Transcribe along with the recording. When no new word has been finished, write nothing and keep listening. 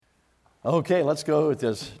Okay, let's go with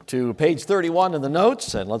this to page 31 in the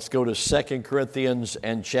notes, and let's go to 2 Corinthians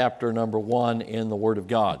and chapter number 1 in the Word of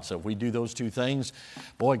God. So if we do those two things,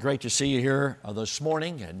 boy, great to see you here this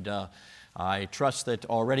morning, and I trust that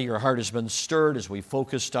already your heart has been stirred as we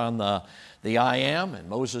focused on the I Am and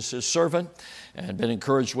Moses, his servant, and been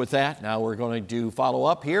encouraged with that. Now we're going to follow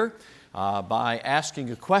up here by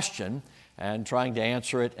asking a question and trying to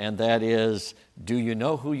answer it, and that is, do you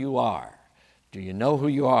know who you are? Do you know who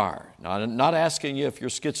you are? Now, I'm not asking you if you're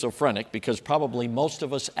schizophrenic, because probably most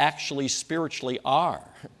of us actually spiritually are.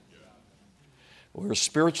 We're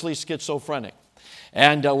spiritually schizophrenic.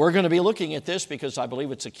 And we're going to be looking at this because I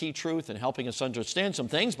believe it's a key truth in helping us understand some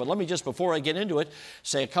things. But let me just, before I get into it,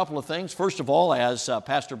 say a couple of things. First of all, as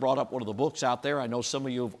Pastor brought up one of the books out there, I know some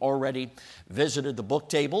of you have already visited the book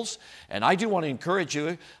tables. And I do want to encourage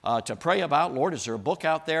you to pray about, Lord, is there a book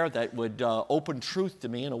out there that would open truth to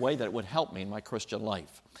me in a way that would help me in my Christian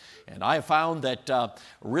life? And I have found that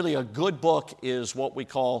really a good book is what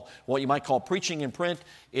you might call preaching in print.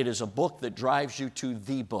 It is a book that drives you to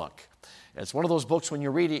the book. It's one of those books when you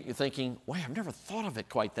read it, you're thinking, wait, I've never thought of it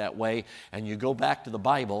quite that way. And you go back to the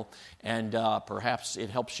Bible, and perhaps it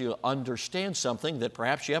helps you understand something that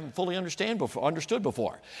perhaps you haven't fully understood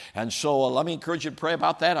before. And so let me encourage you to pray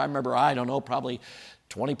about that. I remember, probably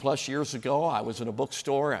 20 plus years ago, I was in a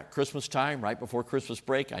bookstore at Christmas time, right before Christmas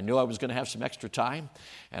break. I knew I was going to have some extra time.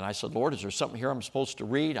 And I said, Lord, is there something here I'm supposed to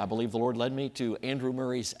read? I believe the Lord led me to Andrew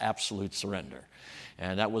Murray's Absolute Surrender.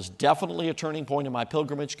 And that was definitely a turning point in my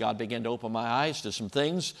pilgrimage. God began to open my eyes to some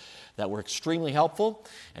things that were extremely helpful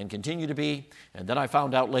and continue to be. And then I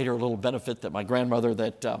found out later a little benefit that my grandmother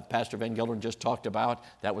that Pastor Van Gelderen just talked about,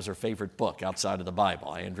 that was her favorite book outside of the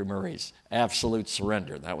Bible, Andrew Murray's Absolute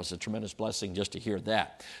Surrender. That was a tremendous blessing just to hear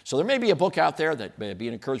that. So there may be a book out there that may be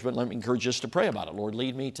an encouragement. Let me encourage us to pray about it. Lord,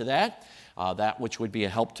 lead me to that which would be a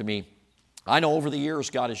help to me. I know over the years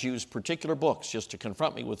God has used particular books just to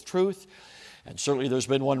confront me with truth. And certainly there's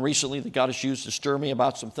been one recently that God has used to stir me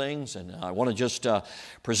about some things. And I want to just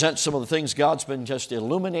present some of the things God's been just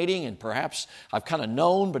illuminating, and perhaps I've kind of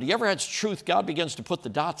known, but you ever had truth, God begins to put the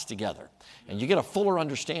dots together. And you get a fuller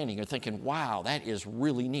understanding. You're thinking, wow, that is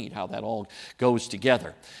really neat how that all goes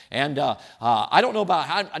together. And I don't know about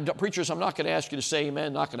how, preachers, I'm not going to ask you to say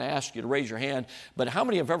amen, not going to ask you to raise your hand, but how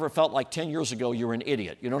many have ever felt like 10 years ago you were an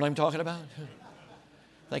idiot? You know what I'm talking about?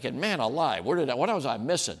 Thinking, man alive, what was I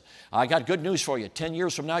missing? I got good news for you. 10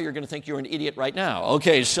 years from now, you're going to think you're an idiot right now.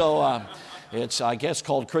 Okay, so it's, I guess,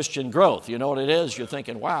 called Christian growth. You know what it is? You're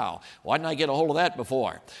thinking, wow, why didn't I get a hold of that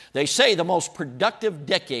before? They say the most productive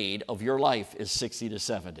decade of your life is 60 to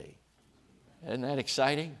 70. Isn't that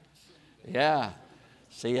exciting? Yeah.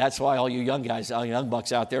 See, that's why all you young guys, all you young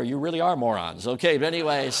bucks out there, you really are morons. Okay, but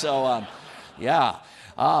anyway, so, yeah.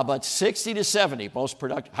 But 60 to 70, most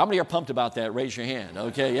productive. How many are pumped about that? Raise your hand.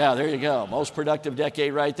 Okay, yeah, there you go. Most productive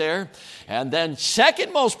decade right there. And then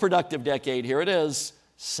second most productive decade, here it is,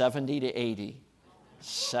 70 to 80.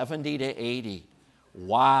 70 to 80.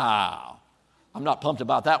 Wow. I'm not pumped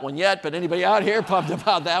about that one yet, but anybody out here pumped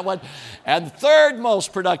about that one? And third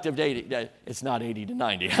most productive decade, it's not 80 to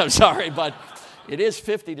 90, I'm sorry, but it is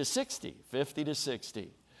 50 to 60. 50 to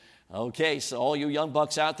 60. Okay, so all you young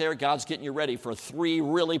bucks out there, God's getting you ready for 3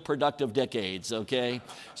 really productive decades, okay?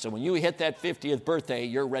 So when you hit that 50th birthday,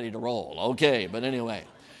 you're ready to roll, okay? But anyway,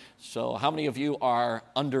 so how many of you are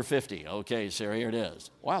under 50? Okay, so here it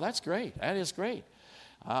is. Wow, that's great. That is great.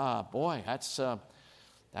 Boy, that's a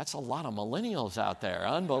lot of millennials out there.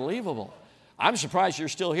 Unbelievable. I'm surprised you're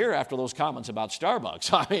still here after those comments about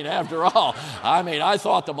Starbucks. I mean, after all, I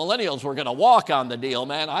thought the millennials were going to walk on the deal,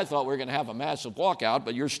 man. I thought we were going to have a massive walkout,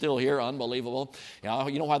 but you're still here. Unbelievable. You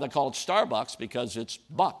know why they call it Starbucks? Because it's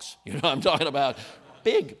bucks. You know what I'm talking about?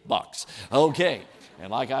 Big bucks. Okay.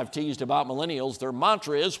 And like I've teased about millennials, their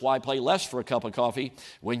mantra is, why pay less for a cup of coffee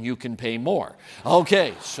when you can pay more?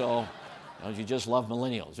 Okay, so you just love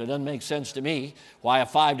millennials. It doesn't make sense to me why a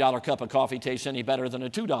 $5 cup of coffee tastes any better than a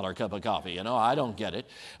 $2 cup of coffee. You know, I don't get it.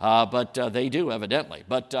 But they do, evidently.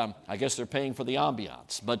 But I guess they're paying for the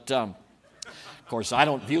ambiance. But of course, I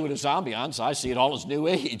don't view it as ambiance. I see it all as new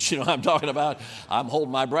age. You know what I'm talking about? I'm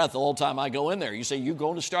holding my breath the whole time I go in there. You say, you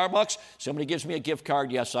going to Starbucks? Somebody gives me a gift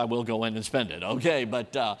card. Yes, I will go in and spend it. Okay,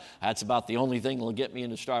 but that's about the only thing that will get me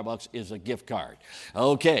into Starbucks is a gift card.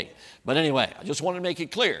 Okay, but anyway, I just wanted to make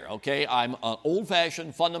it clear, okay? I'm an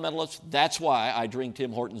old-fashioned fundamentalist. That's why I drink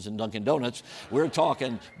Tim Hortons and Dunkin' Donuts. We're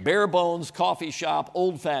talking bare bones, coffee shop,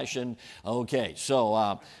 old-fashioned. Okay,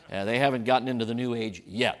 so they haven't gotten into the new age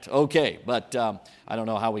yet. Okay, but I don't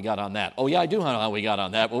know how we got on that. Oh, yeah, I do know how we got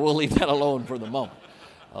on that, but we'll leave that alone for the moment.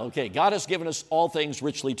 Okay, God has given us all things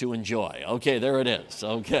richly to enjoy. Okay, there it is.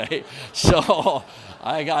 Okay, so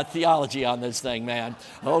I got theology on this thing, man.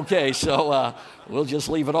 Okay, so we'll just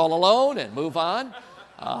leave it all alone and move on.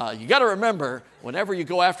 You got to remember, whenever you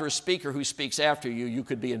go after a speaker who speaks after you, you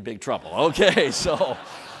could be in big trouble. Okay, so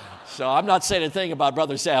I'm not saying a thing about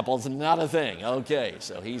Brother Sapples, not a thing. Okay,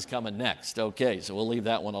 so he's coming next. Okay, so we'll leave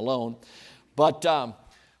that one alone. But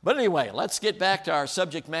anyway, let's get back to our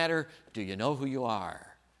subject matter. Do you know who you are?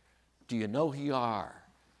 Do you know who you are?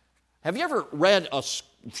 Have you ever read a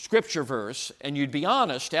scripture verse and you'd be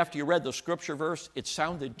honest, after you read the scripture verse, it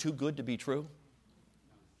sounded too good to be true?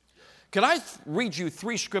 Can I read you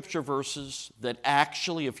 3 scripture verses that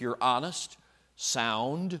actually, if you're honest,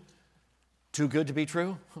 sound too good to be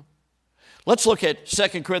true? Let's look at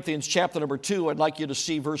 2 Corinthians chapter number 2. I'd like you to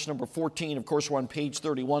see verse number 14. Of course, we're on page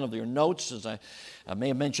 31 of your notes, as I may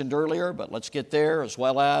have mentioned earlier, but let's get there, as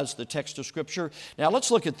well as the text of Scripture. Now, let's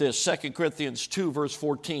look at this, 2 Corinthians 2, verse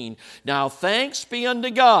 14. Now, thanks be unto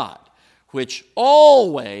God, which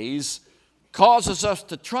always causes us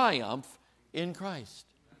to triumph in Christ.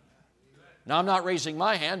 Now, I'm not raising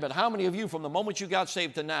my hand, but how many of you, from the moment you got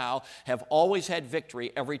saved to now, have always had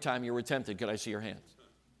victory every time you were tempted? Could I see your hands?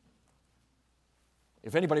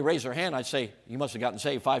 If anybody raised their hand, I'd say, you must have gotten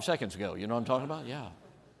saved 5 seconds ago. You know what I'm talking about? Yeah.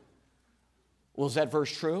 Well, is that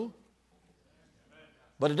verse true?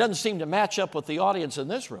 But it doesn't seem to match up with the audience in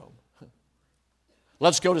this room.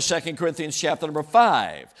 Let's go to 2 Corinthians chapter number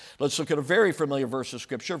 5. Let's look at a very familiar verse of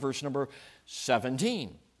Scripture, verse number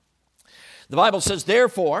 17. The Bible says,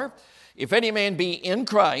 therefore, if any man be in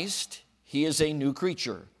Christ, he is a new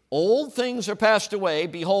creature. Old things are passed away.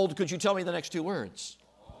 Behold, could you tell me the next 2 words?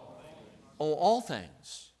 All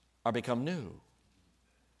things are become new.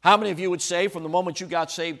 How many of you would say from the moment you got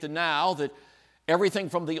saved to now that everything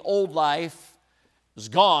from the old life is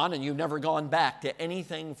gone and you've never gone back to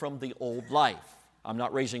anything from the old life? I'm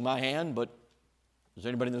not raising my hand, but is there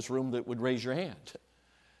anybody in this room that would raise your hand?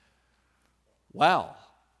 Well,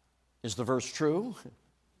 is the verse true?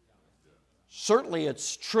 Certainly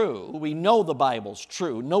it's true. We know the Bible's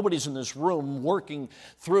true. Nobody's in this room working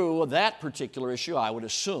through that particular issue, I would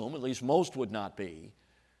assume. At least most would not be.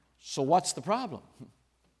 So what's the problem?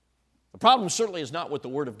 The problem certainly is not with the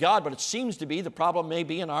Word of God, but it seems to be the problem may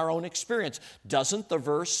be in our own experience. Doesn't the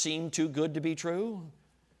verse seem too good to be true?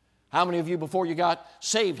 How many of you before you got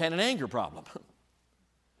saved had an anger problem?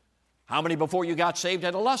 How many before you got saved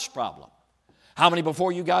had a lust problem? How many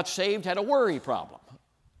before you got saved had a worry problem?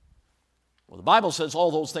 Well, the Bible says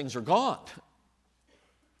all those things are gone.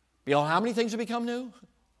 You know how many things have become new?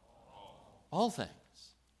 All things.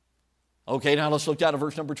 Okay, now let's look down at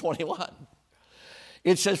verse number 21.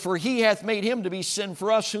 It says, for he hath made him to be sin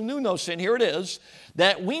for us who knew no sin. Here it is,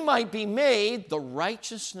 that we might be made the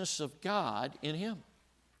righteousness of God in him.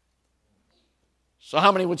 So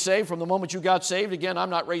how many would say from the moment you got saved, again, I'm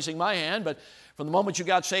not raising my hand, but from the moment you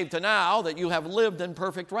got saved to now, that you have lived in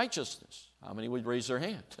perfect righteousness? How many would raise their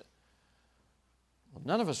hand? Well,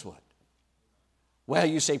 none of us would. Well,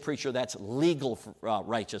 you say, preacher, that's legal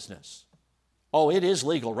righteousness. Oh, it is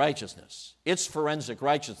legal righteousness. It's forensic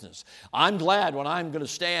righteousness. I'm glad when I'm going to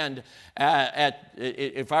stand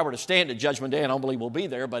if I were to stand at Judgment Day, I don't believe we'll be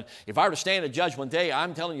there, but if I were to stand at Judgment Day,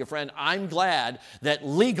 I'm telling you, friend, I'm glad that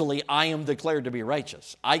legally I am declared to be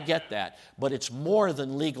righteous. I get that, but it's more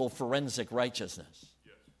than legal forensic righteousness.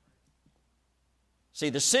 See,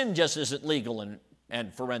 the sin just isn't legal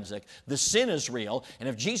and forensic. The sin is real, and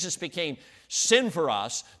if Jesus became sin for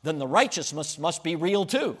us, then the righteousness must be real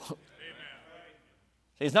too. Amen.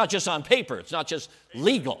 It's not just on paper. It's not just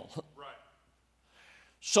legal. Right.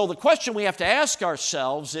 So the question we have to ask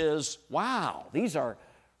ourselves is, wow, these are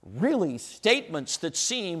really statements that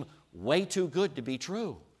seem way too good to be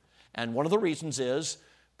true. And one of the reasons is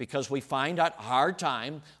because we find a hard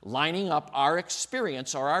time lining up our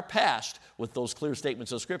experience or our past with those clear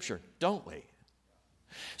statements of Scripture, don't we?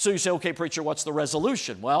 So you say, okay, preacher, what's the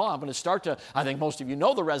resolution? Well, I'm going to I think most of you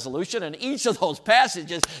know the resolution. In each of those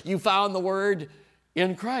passages, you found the word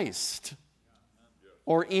in Christ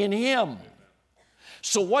or in Him.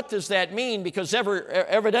 So what does that mean? Because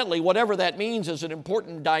evidently, whatever that means is an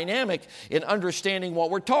important dynamic in understanding what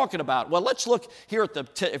we're talking about. Well, let's look here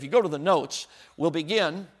at if you go to the notes, we'll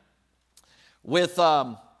begin with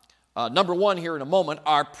number 1 here in a moment,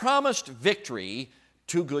 our promised victory,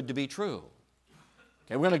 too good to be true.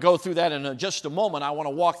 Okay, we're going to go through that in just a moment. I want to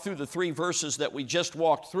walk through the 3 verses that we just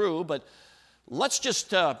walked through, but let's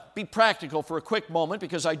just be practical for a quick moment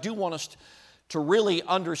because I do want us to really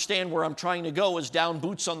understand where I'm trying to go is down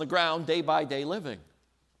boots on the ground, day by day living.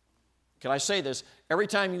 Can I say this? Every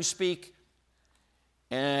time you speak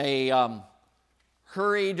in a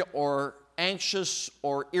hurried or anxious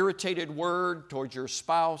or irritated word towards your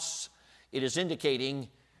spouse, it is indicating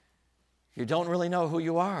you don't really know who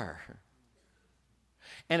you are.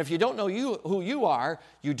 And if you don't know who you are,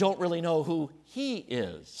 you don't really know who He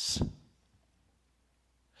is.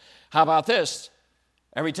 How about this?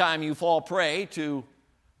 Every time you fall prey to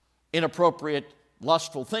inappropriate,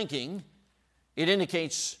 lustful thinking, it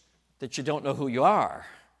indicates that you don't know who you are,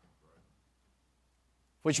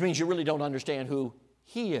 which means you really don't understand who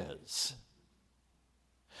He is.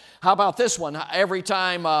 How about this one? Every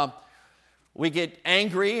time we get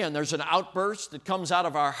angry and there's an outburst that comes out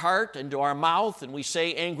of our heart into our mouth and we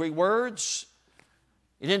say angry words,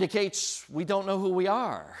 it indicates we don't know who we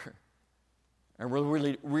are and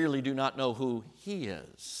we really do not know who He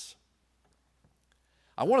is.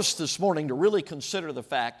 I want us this morning to really consider the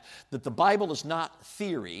fact that the Bible is not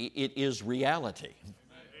theory, it is reality.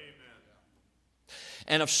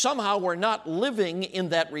 And if somehow we're not living in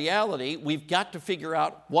that reality, we've got to figure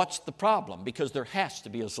out what's the problem, because there has to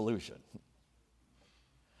be a solution.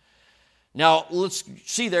 Now, let's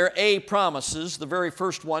see there, A, promises. The very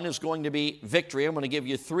first one is going to be victory. I'm going to give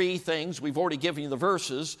you three things. We've already given you the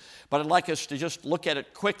verses, but I'd like us to just look at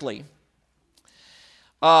it quickly.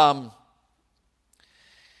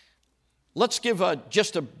 Let's give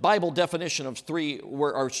just a Bible definition of three,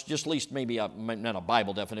 or just at least maybe not a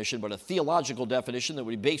Bible definition, but a theological definition that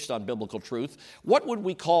would be based on biblical truth. What would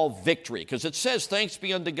we call victory? Because it says, thanks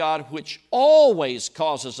be unto God, which always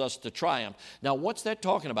causes us to triumph. Now, what's that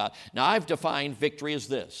talking about? Now, I've defined victory as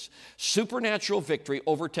this: supernatural victory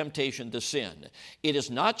over temptation to sin. It is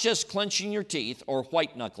not just clenching your teeth or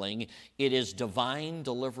white-knuckling. It is divine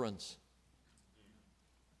deliverance.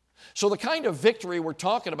 So the kind of victory we're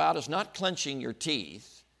talking about is not clenching your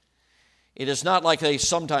teeth. It is not like they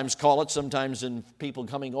sometimes call it, sometimes in people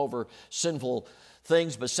coming over sinful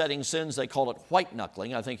things, besetting sins, they call it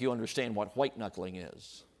white-knuckling. I think you understand what white-knuckling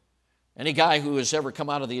is. Any guy who has ever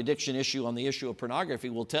come out of the addiction issue on the issue of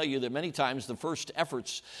pornography will tell you that many times the first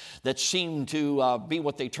efforts that seem to be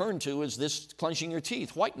what they turn to is this clenching your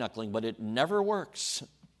teeth, white-knuckling, but it never works.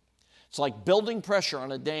 It's like building pressure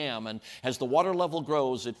on a dam, and as the water level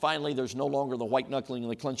grows, finally there's no longer the white-knuckling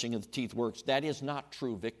and the clenching of the teeth works. That is not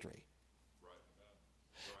true victory.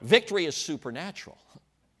 Victory is supernatural.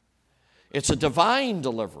 It's a divine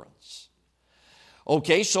deliverance.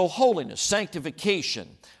 Okay, so holiness, sanctification,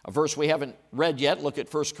 a verse we haven't read yet. Look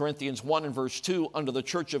at 1 Corinthians 1 and verse 2. Under the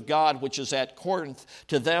church of God, which is at Corinth,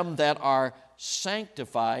 to them that are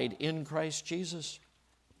sanctified in Christ Jesus.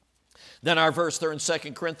 Then our verse there in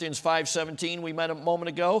 2 Corinthians 5:17 we met a moment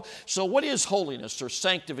ago. So what is holiness or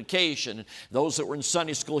sanctification? Those that were in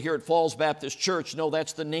Sunday school here at Falls Baptist Church know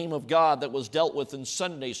that's the name of God that was dealt with in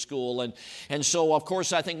Sunday school. And so, of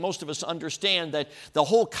course, I think most of us understand that the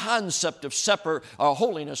whole concept of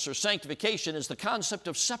holiness or sanctification is the concept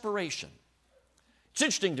of separation. It's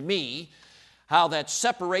interesting to me how that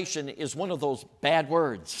separation is one of those bad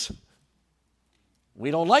words.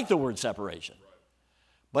 We don't like the word separation.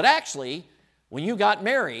 But actually, when you got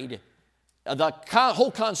married, the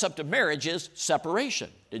whole concept of marriage is separation.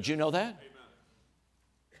 Did you know that? Amen.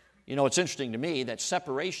 You know, it's interesting to me that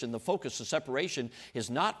separation, the focus of separation, is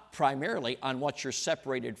not primarily on what you're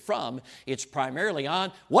separated from. It's primarily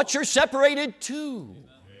on what you're separated to. Amen.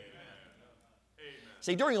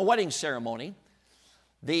 See, during a wedding ceremony,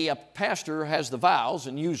 the pastor has the vows,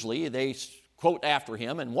 and usually they quote after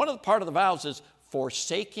him, and part of the vows is,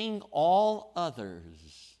 forsaking all others.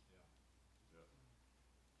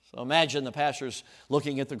 So imagine the pastor's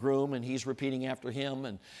looking at the groom and he's repeating after him,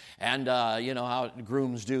 and you know how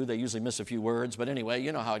grooms do, they usually miss a few words, but anyway,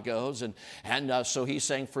 you know how it goes, and so he's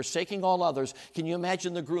saying, forsaking all others. Can you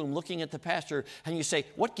imagine the groom looking at the pastor and you say,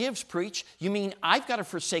 what gives, preach? You mean I've got to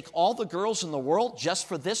forsake all the girls in the world just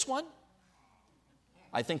for this one?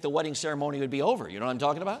 I think the wedding ceremony would be over. You know what I'm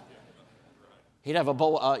talking about? He'd have a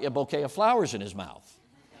bouquet of flowers in his mouth.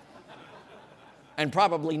 And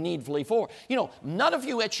probably needfully for. You know, none of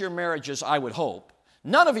you at your marriages, I would hope,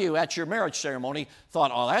 none of you at your marriage ceremony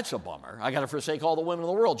thought, oh, that's a bummer. I got to forsake all the women in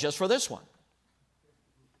the world just for this one.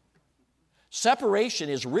 Separation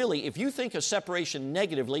is really, if you think of separation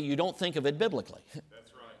negatively, you don't think of it biblically.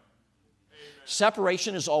 That's right. Amen.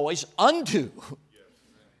 Separation is always unto.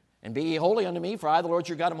 And be ye holy unto me, for I, the Lord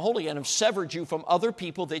your God, am holy, and have severed you from other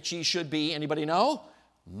people that ye should be, anybody know?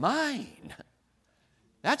 Mine.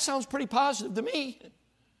 That sounds pretty positive to me.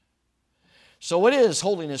 So what is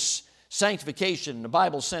holiness, sanctification in the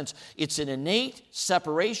Bible sense? It's an innate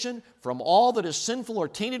separation from all that is sinful or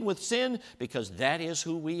tainted with sin, because that is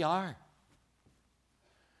who we are.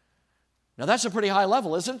 Now that's a pretty high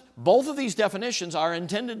level, isn't it? Both of these definitions are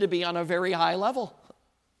intended to be on a very high level.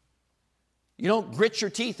 You don't grit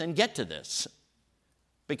your teeth and get to this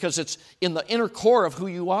because it's in the inner core of who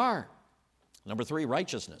you are. Number 3,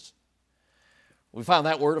 righteousness. We found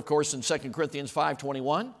that word, of course, in 2 Corinthians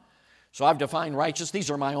 5:21. So I've defined righteous.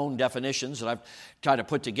 These are my own definitions that I've tried to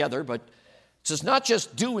put together, but it says not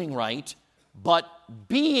just doing right, but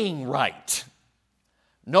being right.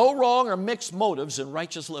 No wrong or mixed motives in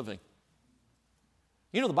righteous living.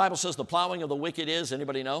 You know, the Bible says the plowing of the wicked is,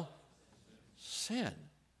 anybody know? Sin.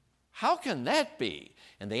 How can that be?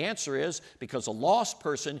 And the answer is because a lost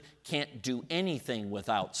person can't do anything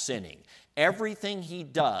without sinning. Everything he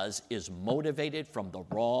does is motivated from the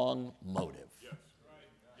wrong motive. Yes.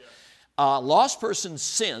 Yes. A lost person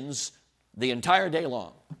sins the entire day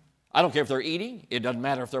long. I don't care if they're eating. It doesn't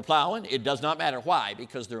matter if they're plowing. It does not matter. Why?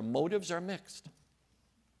 Because their motives are mixed.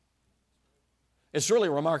 It's really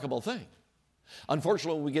a remarkable thing.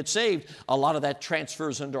 Unfortunately, when we get saved, a lot of that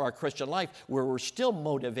transfers into our Christian life where we're still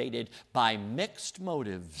motivated by mixed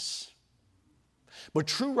motives. But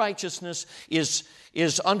true righteousness is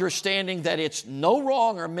understanding that it's no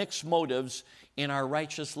wrong or mixed motives in our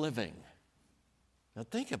righteous living. Now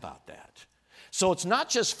think about that. So it's not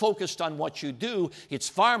just focused on what you do, it's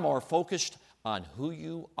far more focused on who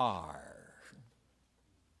you are,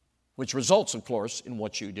 which results, of course, in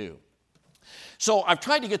what you do. So I've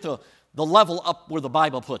tried to get the level up where the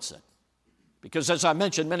Bible puts it. Because as I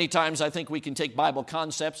mentioned many times, I think we can take Bible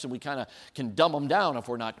concepts and we kind of can dumb them down if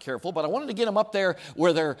we're not careful. But I wanted to get them up there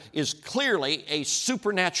where there is clearly a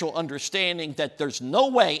supernatural understanding that there's no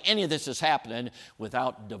way any of this is happening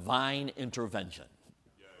without divine intervention.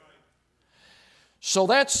 So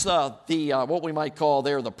that's what we might call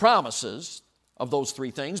there the promises of those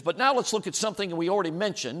 3 things. But now let's look at something we already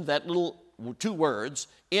mentioned, that little 2 words,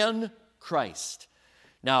 in Christ.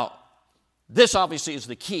 Now, this obviously is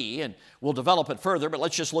the key, and we'll develop it further, but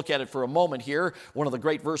let's just look at it for a moment here. One of the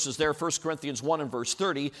great verses there, 1 Corinthians 1 and verse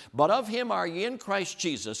 30, "But of him are ye in Christ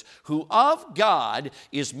Jesus, who of God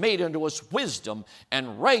is made unto us wisdom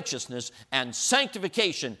and righteousness and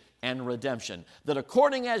sanctification and redemption, that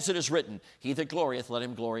according as it is written, he that glorieth, let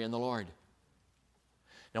him glory in the Lord."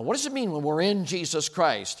 Now, what does it mean when we're in Jesus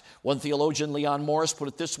Christ? One theologian, Leon Morris, put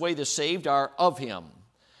it this way: the saved are of him.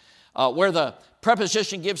 Where the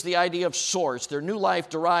preposition gives the idea of source, their new life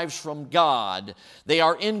derives from God. They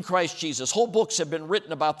are in Christ Jesus. Whole books have been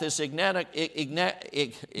written about this I can't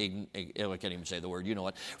even say the word, you know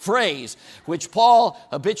it, phrase, which Paul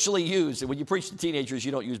habitually used. When you preach to teenagers,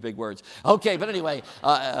 you don't use big words. Okay, but anyway,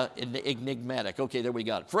 enigmatic. Okay, there we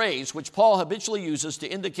got it. Phrase, which Paul habitually uses to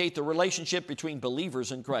indicate the relationship between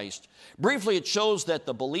believers in Christ. Briefly, it shows that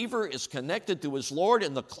the believer is connected to his Lord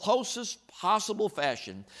in the closest possible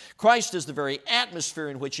fashion. Christ is the very atmosphere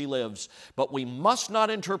in which he lives, but we must not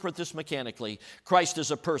interpret this mechanically. Christ is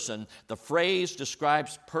a person. The phrase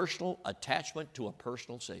describes personal attachment to a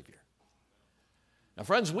personal Savior. Now,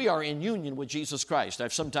 friends, we are in union with Jesus Christ.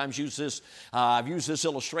 I've sometimes used this,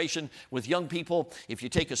 illustration with young people. If you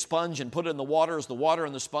take a sponge and put it in the water, is the water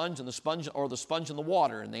in the sponge, or the sponge in the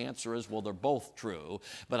water? And the answer is, well, they're both true.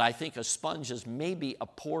 But I think a sponge is maybe a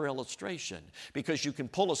poor illustration because you can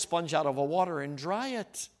pull a sponge out of a water and dry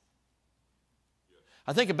it.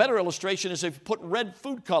 I think a better illustration is if you put red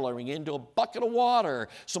food coloring into a bucket of water.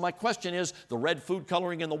 So my question is, the red food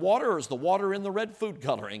coloring in the water, or is the water in the red food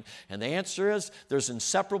coloring? And the answer is, there's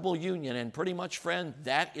inseparable union, and pretty much, friend,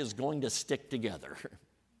 that is going to stick together.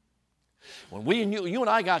 When you and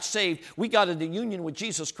I got saved, we got into union with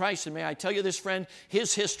Jesus Christ, and may I tell you this, friend,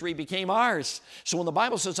 his history became ours. So when the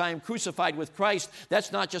Bible says, I am crucified with Christ,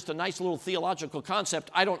 that's not just a nice little theological concept.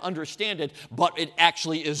 I don't understand it, but it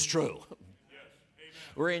actually is true.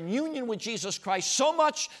 We're in union with Jesus Christ so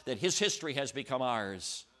much that his history has become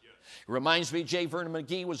ours. It reminds me, J. Vernon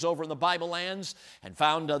McGee was over in the Bible lands and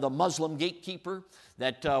found the Muslim gatekeeper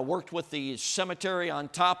that worked with the cemetery on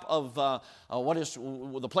top of what is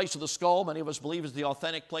the place of the skull. Many of us believe is the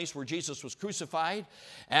authentic place where Jesus was crucified.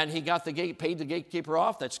 And he got paid the gatekeeper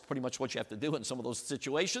off. That's pretty much what you have to do in some of those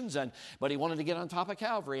situations. But he wanted to get on top of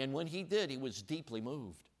Calvary. And when he did, he was deeply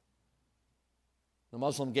moved. The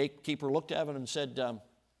Muslim gatekeeper looked at him and said,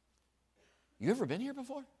 you ever been here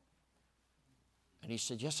before? And he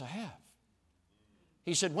said, yes, I have.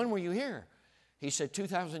 He said, when were you here? He said,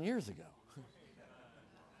 2,000 years ago.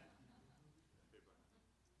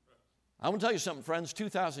 I want to tell you something, friends.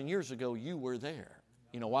 2,000 years ago, you were there.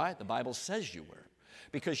 You know why? The Bible says you were.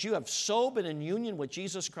 Because you have so been in union with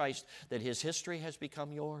Jesus Christ that his history has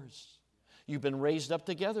become yours. You've been raised up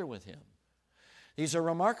together with him. These are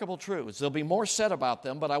remarkable truths. There'll be more said about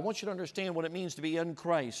them, but I want you to understand what it means to be in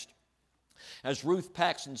Christ. As Ruth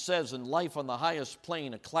Paxson says in Life on the Highest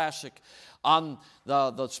Plane, a classic on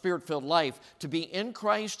the Spirit-filled life, to be in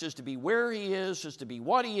Christ is to be where He is to be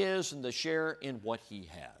what He is, and to share in what He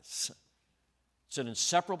has. It's an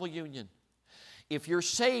inseparable union. If you're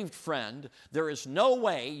saved, friend, there is no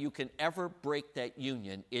way you can ever break that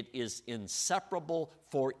union. It is inseparable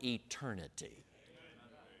for eternity.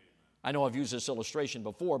 I know I've used this illustration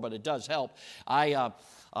before, but it does help. I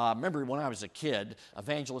remember when I was a kid,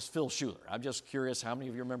 Evangelist Phil Schuler. I'm just curious, how many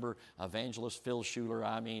of you remember Evangelist Phil Schuler?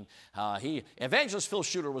 I mean, Evangelist Phil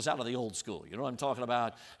Schuler was out of the old school. You know what I'm talking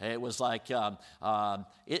about? It was like,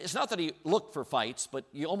 it's not that he looked for fights, but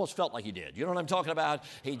you almost felt like he did. You know what I'm talking about?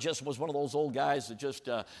 He just was one of those old guys that just,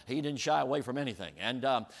 he didn't shy away from anything. And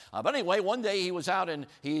but anyway, one day he was out, and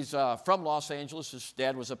he's from Los Angeles. His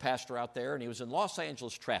dad was a pastor out there, and he was in Los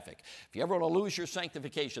Angeles traffic. If you ever want to lose your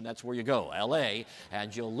sanctification, that's where you go, L.A.,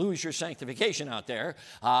 and you'll lose your sanctification out there.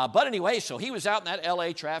 But anyway, so he was out in that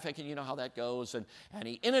L.A. traffic, and you know how that goes, and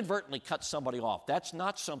he inadvertently cut somebody off. That's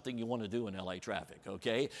not something you want to do in L.A. traffic,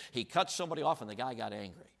 okay? He cut somebody off, and the guy got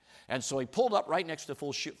angry. And so he pulled up right next to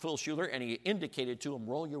Phil Schuler, and he indicated to him,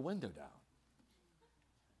 roll your window down.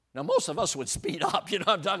 Now, most of us would speed up. You know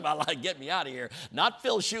what I'm talking about? Like, get me out of here. Not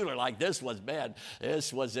Phil Schuler. Like, this was bad.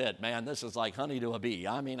 This was it, man. This is like honey to a bee.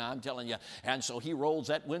 I mean, I'm telling you. And so he rolls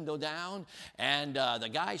that window down, and the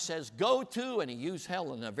guy says, go to, and he used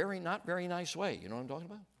hell in a not very nice way. You know what I'm talking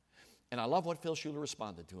about? And I love what Phil Schuler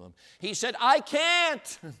responded to him. He said, I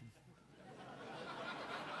can't.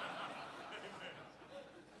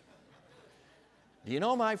 Do you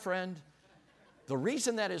know, my friend, the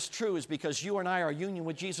reason that is true is because you and I are union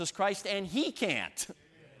with Jesus Christ, and He can't.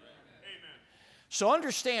 So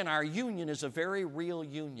understand, our union is a very real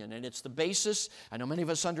union, and it's the basis. I know many of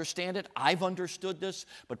us understand it. I've understood this,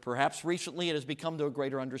 but perhaps recently it has become to a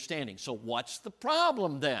greater understanding. So what's the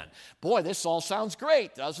problem then? Boy, this all sounds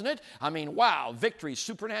great, doesn't it? I mean, wow, victory,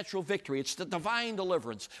 supernatural victory. It's the divine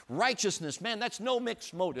deliverance. Righteousness, man, that's no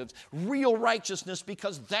mixed motives. Real righteousness,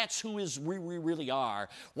 because that's who we really are.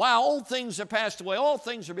 Wow, old things have passed away. All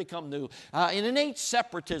things are become new. An innate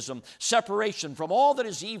separatism, separation from all that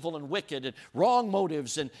is evil and wicked and wrong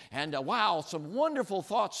motives, and wow, some wonderful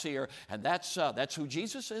thoughts here, and that's who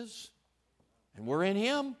Jesus is, and we're in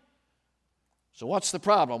Him. So what's the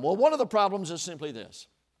problem? Well, one of the problems is simply this.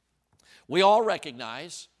 We all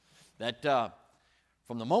recognize that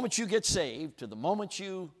from the moment you get saved to the moment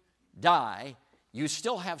you die, you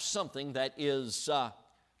still have something that is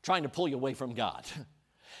trying to pull you away from God.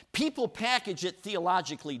 People package it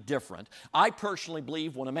theologically different. I personally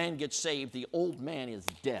believe when a man gets saved, the old man is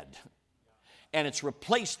dead, and it's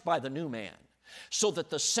replaced by the new man, so that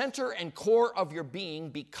the center and core of your being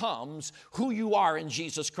becomes who you are in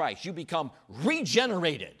Jesus Christ. You become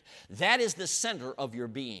regenerated. That is the center of your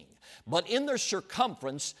being. But in their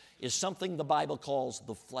circumference is something the Bible calls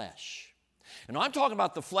the flesh. And I'm talking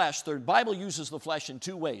about the flesh. The Bible uses the flesh in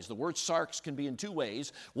two ways. The word sarx can be in two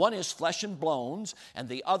ways. One is flesh and bones, and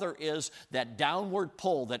the other is that downward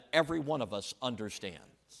pull that every one of us understands.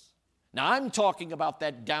 Now, I'm talking about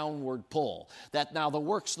that downward pull, that now the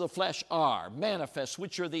works of the flesh are manifest,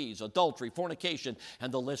 which are these: adultery, fornication,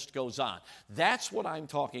 and the list goes on. That's what I'm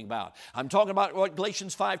talking about. I'm talking about what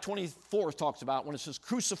Galatians 5:24 talks about when it says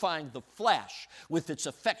crucifying the flesh with its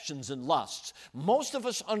affections and lusts. Most of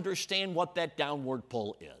us understand what that downward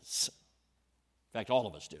pull is. In fact, all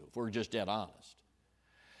of us do, if we're just dead honest.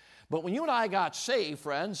 But when you and I got saved,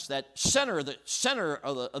 friends, that center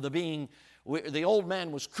of the being, the old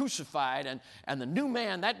man was crucified, and the new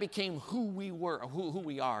man, that became who we were, who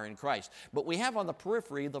we are in Christ. But we have on the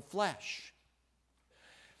periphery the flesh.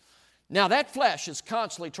 Now, that flesh is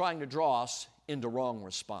constantly trying to draw us into wrong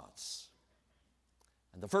response.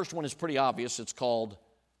 And the first one is pretty obvious. It's called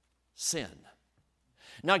sin.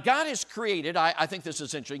 Now, God has created, I think this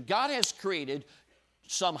is interesting, God has created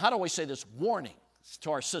some, how do I say this, warnings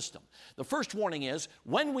to our system. The first warning is,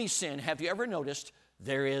 when we sin, have you ever noticed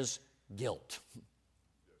there is guilt?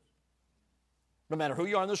 No matter who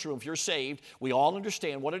you are in this room, if you're saved, we all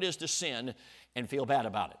understand what it is to sin and feel bad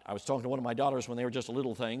about it. I was talking to one of my daughters when they were just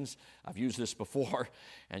little things. I've used this before,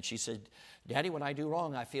 and she said, Daddy, when I do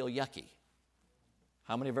wrong, I feel yucky.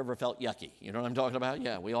 How many have ever felt yucky? You know what I'm talking about?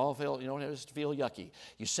 Yeah, we all feel, feel yucky.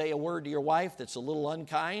 You say a word to your wife that's a little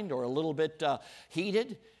unkind or a little bit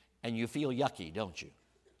heated, and you feel yucky, don't you?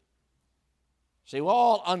 See, we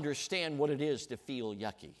all understand what it is to feel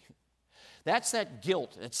yucky. That's that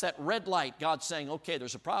guilt. It's that red light. God saying, okay,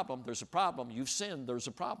 there's a problem. There's a problem. You've sinned. There's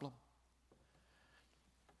a problem.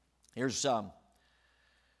 Here's,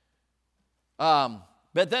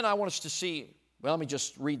 but then I want us to see, well, let me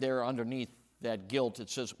just read there underneath that guilt, it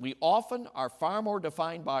says, we often are far more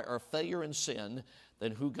defined by our failure in sin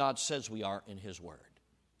than who God says we are in His Word.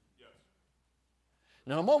 Yes.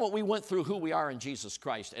 Now, in a moment, we went through who we are in Jesus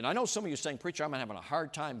Christ, and I know some of you are saying, preacher, I'm having a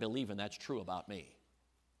hard time believing that's true about me.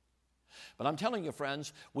 But I'm telling you,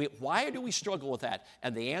 friends, why do we struggle with that?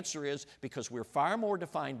 And the answer is because we're far more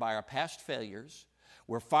defined by our past failures.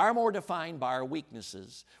 We're far more defined by our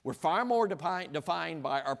weaknesses. We're far more defined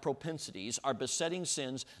by our propensities, our besetting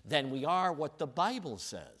sins, than we are what the Bible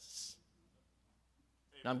says.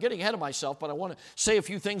 Now, I'm getting ahead of myself, but I want to say a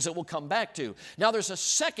few things that we'll come back to. Now, there's a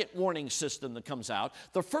second warning system that comes out.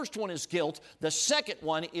 The first one is guilt. The second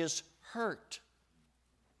one is hurt.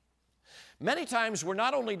 Many times we're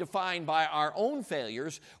not only defined by our own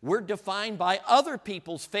failures, we're defined by other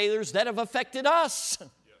people's failures that have affected us.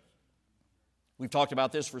 We've talked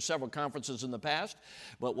about this for several conferences in the past,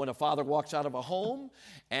 but when a father walks out of a home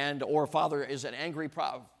or a father is an angry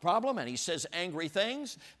problem and he says angry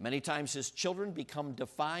things, many times his children become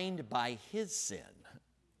defined by his sin.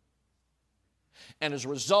 And as a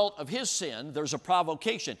result of his sin, there's a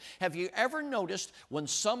provocation. Have you ever noticed when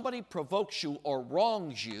somebody provokes you or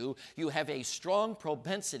wrongs you, you have a strong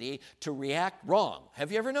propensity to react wrong?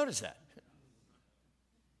 Have you ever noticed that?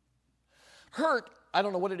 Hurt, I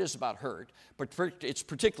don't know what it is about hurt, but it's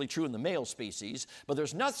particularly true in the male species, but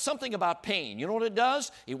there's not something about pain. You know what it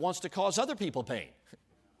does? It wants to cause other people pain.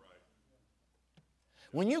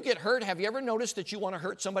 When you get hurt, have you ever noticed that you want to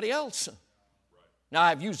hurt somebody else? Now,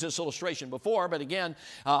 I've used this illustration before, but again,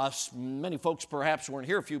 many folks perhaps weren't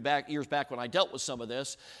here a few years back when I dealt with some of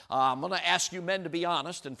this. I'm going to ask you men to be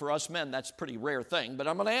honest, and for us men, that's a pretty rare thing, but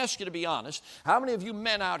I'm going to ask you to be honest. How many of you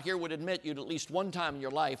men out here would admit you'd at least one time in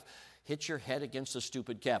your life hit your head against the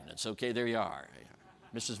stupid cabinets? Okay, there you are.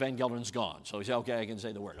 Mrs. Van Geldren's gone, so okay, I can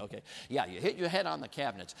say the word. Okay, yeah, you hit your head on the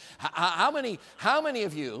cabinets. How many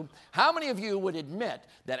of you would admit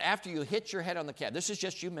that after you hit your head on the cabinet? This is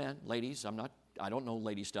just you men, ladies. I don't know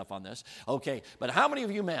lady stuff on this. Okay, but how many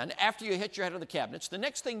of you men, after you hit your head on the cabinets, the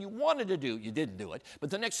next thing you wanted to do, you didn't do it, but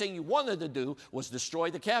the next thing you wanted to do was destroy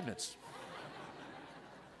the cabinets?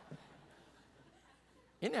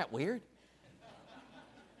 Isn't that weird?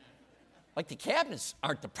 Like the cabinets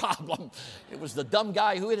aren't the problem. It was the dumb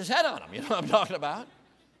guy who hit his head on them. You know what I'm talking about?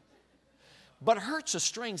 But hurt's a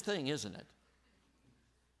strange thing, isn't it?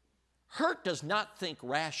 Hurt does not think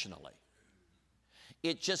rationally.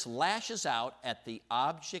 It just lashes out at the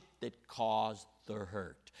object that caused the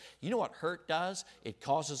hurt. You know what hurt does? It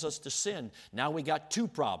causes us to sin. Now we got two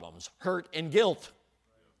problems, hurt and guilt.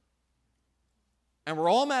 And we're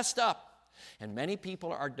all messed up. And many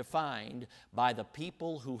people are defined by the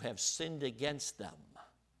people who have sinned against them.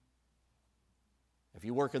 If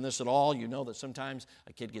you work in this at all, you know that sometimes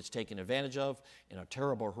a kid gets taken advantage of in a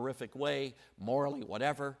terrible, horrific way, morally,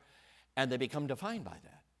 whatever, and they become defined by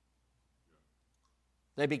that.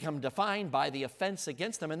 They become defined by the offense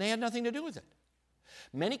against them, and they had nothing to do with it.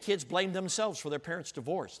 Many kids blame themselves for their parents'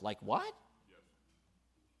 divorce. Like, what?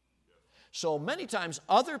 So many times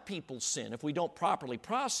other people's sin, if we don't properly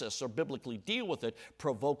process or biblically deal with it,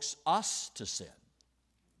 provokes us to sin.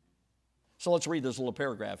 So let's read this little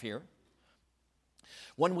paragraph here.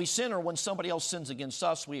 When we sin or when somebody else sins against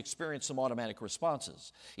us, we experience some automatic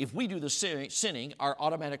responses. If we do the sinning, our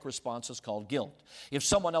automatic response is called guilt. If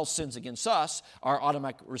someone else sins against us, our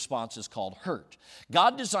automatic response is called hurt.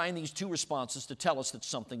 God designed these two responses to tell us that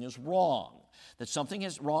something is wrong, that something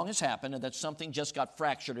wrong has happened, and that something just got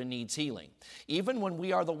fractured and needs healing. Even when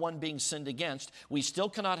we are the one being sinned against, we still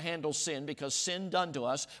cannot handle sin because sin done to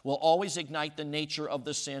us will always ignite the nature of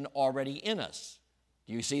the sin already in us.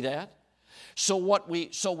 Do you see that? So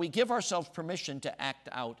we give ourselves permission to act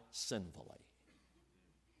out sinfully.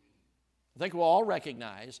 I think we'll all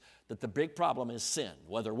recognize that the big problem is sin,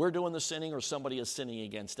 whether we're doing the sinning or somebody is sinning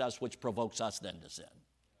against us, which provokes us then to sin.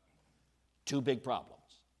 Two big problems.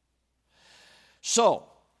 So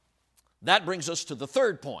that brings us to the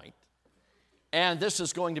third point, and this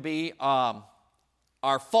is going to be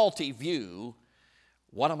our faulty view.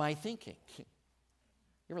 What am I thinking? You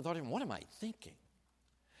ever thought, what am I thinking?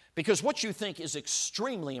 Because what you think is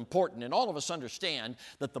extremely important, and all of us understand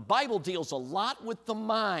that the Bible deals a lot with the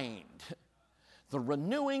mind. The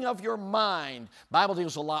renewing of your mind. Bible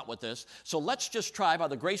deals a lot with this. So let's just try, by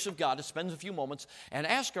the grace of God, to spend a few moments and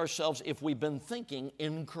ask ourselves if we've been thinking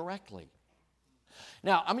incorrectly.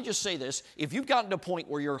 Now, let me just say this. If you've gotten to a point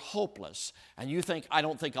where you're hopeless and you think, I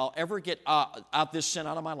don't think I'll ever get out this sin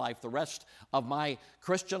out of my life the rest of my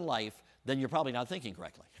Christian life, then you're probably not thinking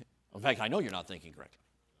correctly. In fact, I know you're not thinking correctly.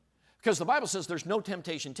 Because the Bible says there's no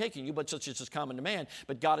temptation taking you, but such as is common to man.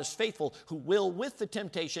 But God is faithful, who will, with the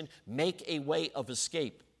temptation, make a way of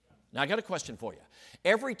escape. Now, I got a question for you.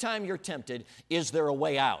 Every time you're tempted, is there a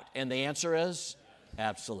way out? And the answer is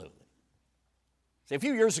absolutely. See, a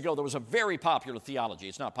few years ago, there was a very popular theology.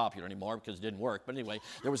 It's not popular anymore because it didn't work. But anyway,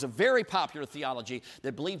 there was a very popular theology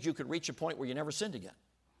that believed you could reach a point where you never sinned again.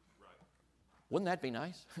 Wouldn't that be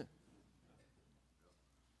nice?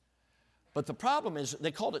 But the problem is,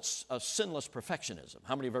 they called it sinless perfectionism.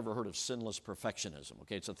 How many have ever heard of sinless perfectionism?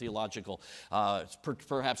 Okay, it's a theological,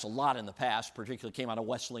 perhaps a lot in the past, particularly came out of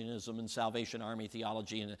Wesleyanism and Salvation Army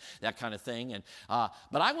theology and that kind of thing.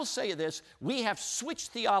 But I will say this, we have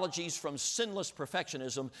switched theologies from sinless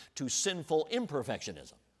perfectionism to sinful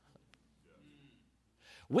imperfectionism.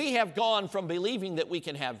 We have gone from believing that we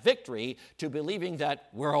can have victory to believing that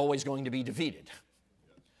we're always going to be defeated.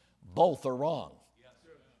 Both are wrong.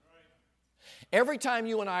 Every time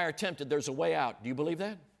you and I are tempted, there's a way out. Do you believe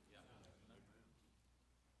that?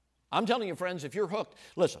 I'm telling you, friends, if you're hooked,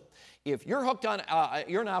 listen, if you're hooked on,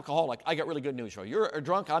 you're an alcoholic, I got really good news for you. You're a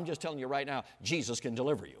drunk, I'm just telling you right now, Jesus can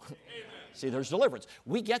deliver you. See, there's deliverance.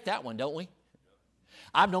 We get that one, don't we?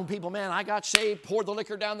 I've known people, man, I got saved, poured the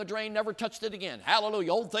liquor down the drain, never touched it again.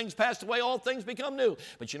 Hallelujah. Old things passed away, all things become new.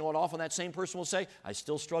 But you know what often that same person will say? I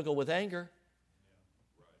still struggle with anger.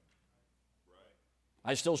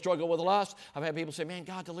 I still struggle with lust. I've had people say, man,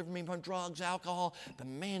 God delivered me from drugs, alcohol, but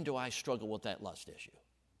man, do I struggle with that lust issue.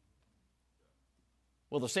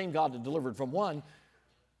 Well, the same God that delivered from one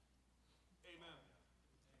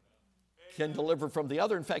can deliver from the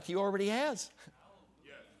other. In fact, He already has.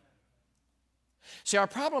 See, our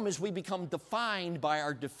problem is we become defined by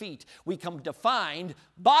our defeat. We become defined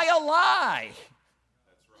by a lie.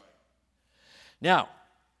 That's right. Now,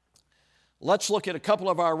 let's look at a couple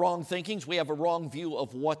of our wrong thinkings. We have a wrong view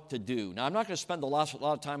of what to do. Now, I'm not going to spend a lot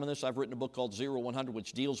of time on this. I've written a book called 0-100,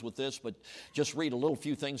 which deals with this, but just read a little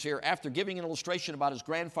few things here. After giving an illustration about his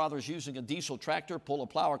grandfather's using a diesel tractor, pull a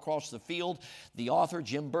plow across the field, the author,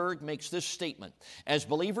 Jim Berg, makes this statement. As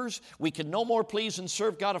believers, we can no more please and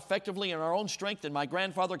serve God effectively in our own strength than my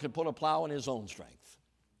grandfather could put a plow in his own strength.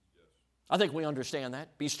 I think we understand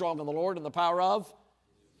that. Be strong in the Lord and the power of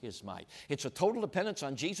His might. It's a total dependence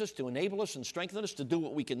on Jesus to enable us and strengthen us to do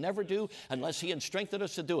what we can never do unless He had strengthened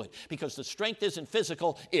us to do it. Because the strength isn't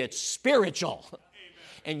physical, it's spiritual. Amen.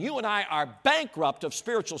 And you and I are bankrupt of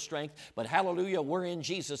spiritual strength, but hallelujah, we're in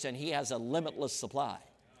Jesus and He has a limitless supply.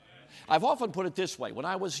 I've often put it this way. When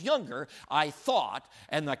I was younger, I thought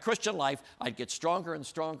in the Christian life, I'd get stronger and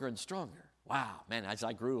stronger and stronger. Wow, man, as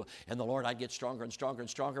I grew in the Lord, I'd get stronger and stronger and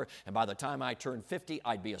stronger. And by the time I turned 50,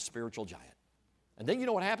 I'd be a spiritual giant. And then you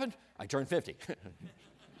know what happened? I turned 50.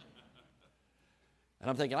 And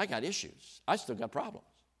I'm thinking, I got issues. I still got problems.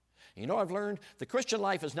 And you know what I've learned? The Christian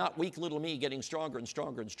life is not weak little me getting stronger and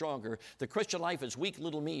stronger and stronger. The Christian life is weak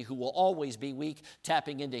little me who will always be weak,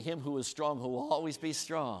 tapping into Him who is strong, who will always be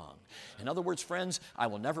strong. In other words, friends, I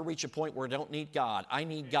will never reach a point where I don't need God. I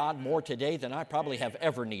need God more today than I probably have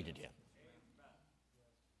ever needed Him.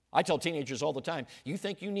 I tell teenagers all the time, you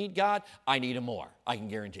think you need God? I need Him more. I can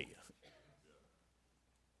guarantee you.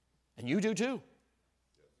 And you do too.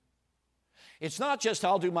 It's not just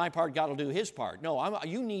I'll do my part, God will do His part. No,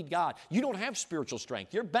 you need God. You don't have spiritual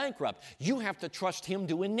strength. You're bankrupt. You have to trust Him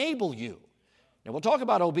to enable you. Now, we'll talk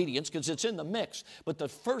about obedience because it's in the mix, but the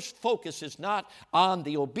first focus is not on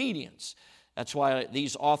the obedience. That's why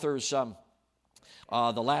these authors, the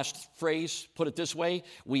last phrase, put it this way,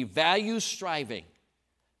 we value striving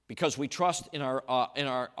because we trust in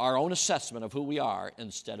our own assessment of who we are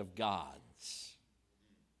instead of God.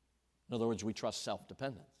 In other words, we trust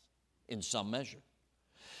self-dependence in some measure.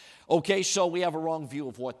 Okay, so we have a wrong view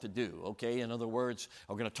of what to do. Okay, in other words,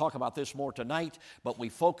 we're going to talk about this more tonight, but we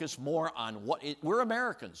focus more on we're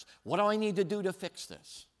Americans. What do I need to do to fix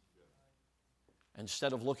this?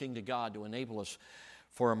 Instead of looking to God to enable us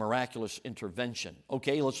for a miraculous intervention.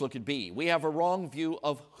 Okay, let's look at B. We have a wrong view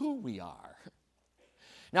of who we are.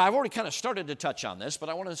 Now, I've already kind of started to touch on this, but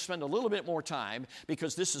I want to spend a little bit more time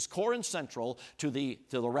because this is core and central to the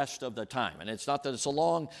rest of the time. And it's not that it's a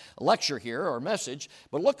long lecture here or message,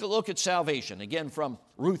 but look at salvation, again from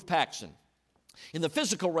Ruth Paxson. In the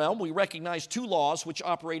physical realm, we recognize two laws which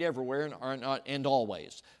operate everywhere and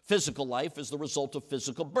always. Physical life is the result of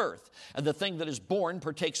physical birth, and the thing that is born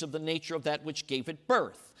partakes of the nature of that which gave it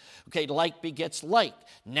birth. Okay, like begets like,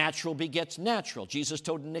 natural begets natural. Jesus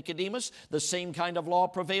told Nicodemus, the same kind of law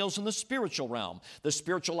prevails in the spiritual realm. The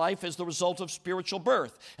spiritual life is the result of spiritual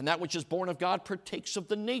birth, and that which is born of God partakes of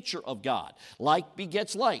the nature of God. Like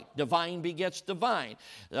begets like, divine begets divine.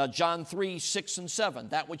 John 3, 6 and 7,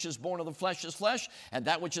 that which is born of the flesh is flesh, and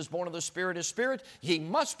that which is born of the Spirit is spirit. Ye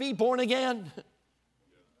must be born again.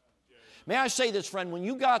 May I say this, friend? When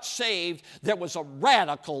you got saved, there was a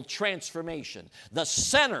radical transformation. The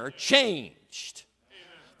center changed.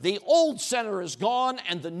 The old center is gone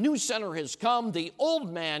and the new center has come. The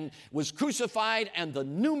old man was crucified and the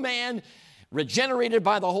new man, regenerated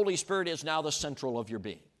by the Holy Spirit, is now the central of your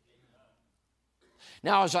being.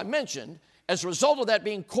 Now, as I mentioned, as a result of that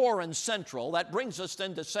being core and central, that brings us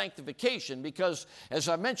then to sanctification because, as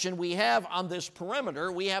I mentioned, we have on this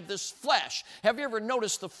perimeter, we have this flesh. Have you ever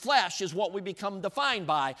noticed the flesh is what we become defined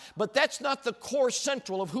by? But that's not the core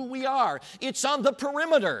central of who we are. It's on the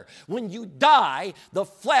perimeter. When you die, the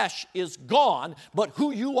flesh is gone, but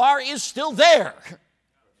who you are is still there.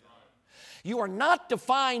 You are not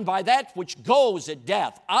defined by that which goes at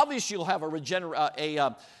death. Obviously, you'll have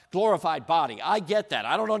a glorified body. I get that.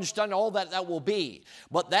 I don't understand all that will be.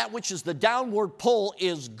 But that which is the downward pull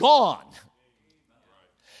is gone.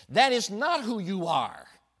 That is not who you are.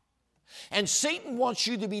 And Satan wants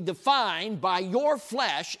you to be defined by your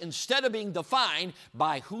flesh instead of being defined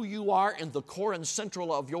by who you are in the core and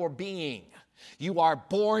central of your being. You are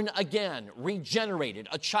born again, regenerated,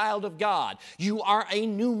 a child of God. You are a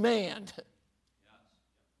new man.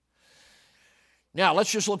 Now,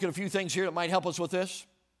 let's just look at a few things here that might help us with this.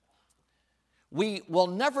 We will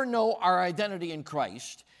never know our identity in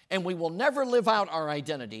Christ, and we will never live out our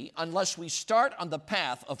identity unless we start on the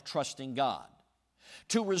path of trusting God.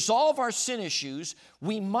 To resolve our sin issues,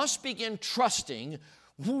 we must begin trusting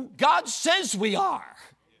who God says we are.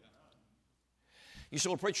 You say,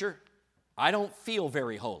 well, preacher, I don't feel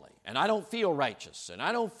very holy, and I don't feel righteous, and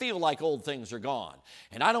I don't feel like old things are gone,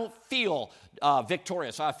 and I don't feel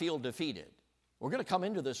victorious. I feel defeated. We're going to come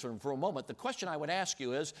into this for a moment. The question I would ask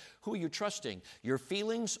you is, who are you trusting? Your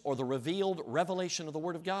feelings or the revealed revelation of the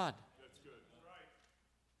Word of God? That's good. Right.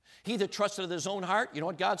 He that trusted in his own heart, you know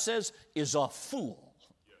what God says, is a fool.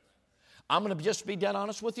 Yes. I'm going to just be dead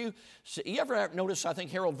honest with you. So, you ever notice, I think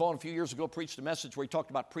Harold Vaughn a few years ago preached a message where he talked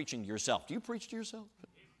about preaching to yourself. Do you preach to yourself?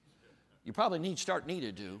 You probably need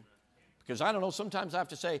to. Because I don't know, sometimes I have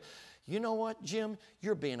to say, you know what, Jim,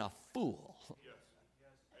 you're being a fool.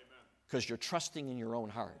 Because you're trusting in your own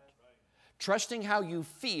heart. Trusting how you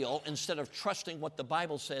feel instead of trusting what the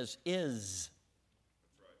Bible says is.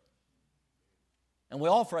 And we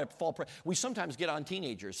all fall prey. We sometimes get on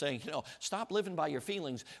teenagers saying, you know, stop living by your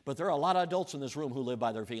feelings, but there are a lot of adults in this room who live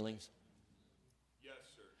by their feelings. Yes,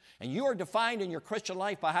 sir. And you are defined in your Christian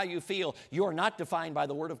life by how you feel. You are not defined by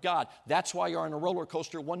the Word of God. That's why you're on a roller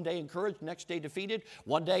coaster, one day encouraged, next day defeated,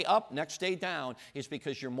 one day up, next day down. It's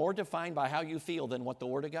because you're more defined by how you feel than what the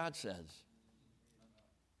Word of God says.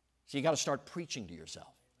 So you got to start preaching to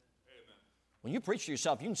yourself. When you preach to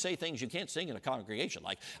yourself, you can say things you can't sing in a congregation.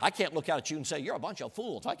 Like, I can't look out at you and say, you're a bunch of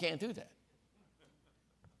fools. I can't do that.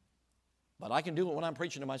 But I can do it when I'm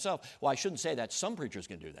preaching to myself. Well, I shouldn't say that. Some preachers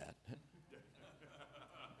can do that.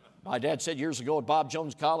 My dad said years ago at Bob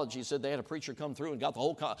Jones College, he said they had a preacher come through and got the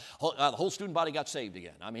whole student body got saved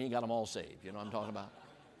again. I mean, he got them all saved. You know what I'm talking about?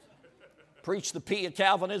 Preached the P of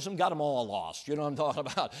Calvinism, got them all lost. You know what I'm talking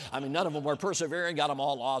about? I mean, none of them were persevering, got them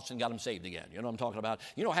all lost and got them saved again. You know what I'm talking about?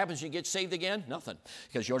 You know what happens when you get saved again? Nothing.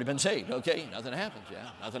 Because you've already been saved, okay? Nothing happens, yeah.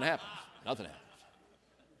 Nothing happens. Nothing happens.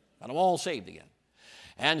 Got them all saved again.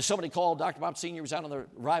 And somebody called Dr. Bob Sr. was out on the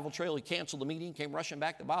arrival trail. He canceled the meeting, came rushing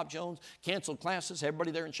back to Bob Jones, canceled classes, everybody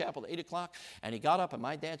there in chapel at 8 o'clock. And he got up, and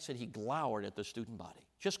my dad said he glowered at the student body,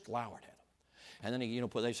 just glowered at him. And then he,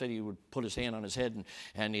 they said he would put his hand on his head,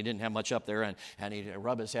 and he didn't have much up there, and he'd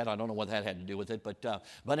rub his head. I don't know what that had to do with it,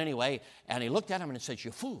 but anyway, and he looked at him and said,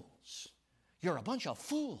 "You fools, you're a bunch of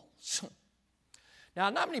fools." Now,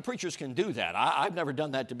 not many preachers can do that. I've never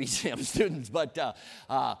done that to BCM students, but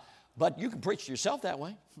you can preach to yourself that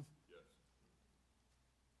way.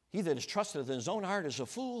 He that is trusted in his own heart is a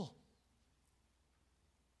fool.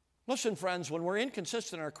 Listen, friends, when we're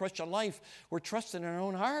inconsistent in our Christian life, we're trusting in our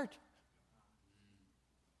own heart.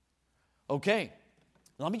 Okay,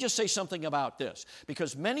 let me just say something about this,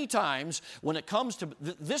 because many times when it comes to,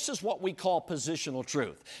 this is what we call positional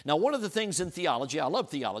truth. Now, one of the things in theology, I love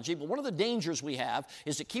theology, but one of the dangers we have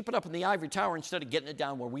is to keep it up in the ivory tower instead of getting it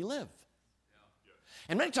down where we live.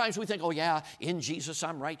 And many times we think, oh yeah, in Jesus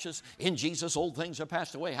I'm righteous. In Jesus old things have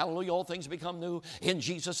passed away. Hallelujah, all things become new. In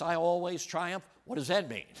Jesus I always triumph. What does that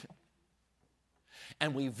mean?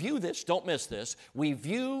 And we view this, don't miss this, we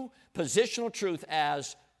view positional truth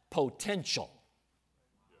as potential.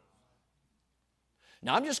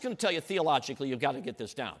 Now, I'm just going to tell you theologically, you've got to get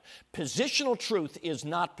this down. Positional truth is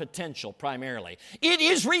not potential primarily. It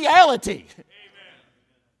is reality. Amen.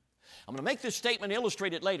 I'm going to make this statement,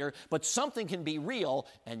 illustrate it later, but something can be real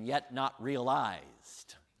and yet not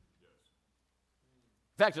realized.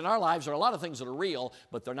 fact, in our lives, there are a lot of things that are real,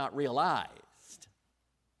 but they're not realized.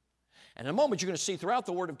 And in a moment, you're going to see throughout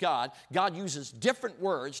the Word of God, God uses different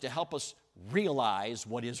words to help us realize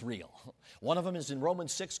what is real. One of them is in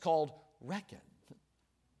Romans 6 called reckon.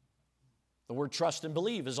 The word trust and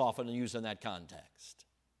believe is often used in that context.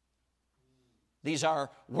 These are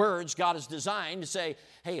words God has designed to say,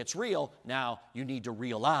 hey, it's real, now you need to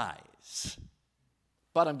realize.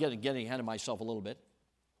 But I'm getting ahead of myself a little bit.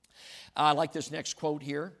 I like this next quote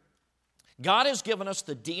here. God has given us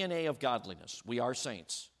the DNA of godliness. We are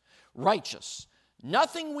saints. Righteous.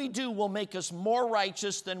 Nothing we do will make us more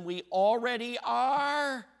righteous than we already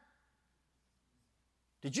are.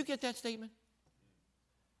 Did you get that statement?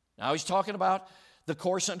 Now he's talking about the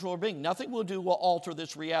core central being. Nothing we'll do will alter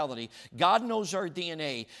this reality. God knows our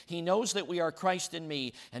DNA. He knows that we are Christ in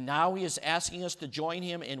me, and now He is asking us to join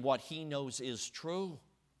Him in what He knows is true.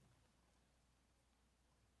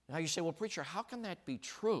 Now you say, well, preacher, how can that be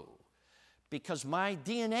true? Because my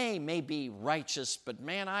DNA may be righteous, but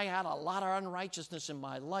man, I had a lot of unrighteousness in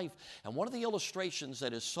my life. And one of the illustrations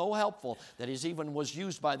that is so helpful, that was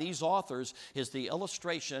used by these authors, is the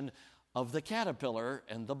illustration of the caterpillar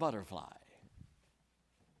and the butterfly.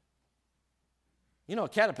 You know, a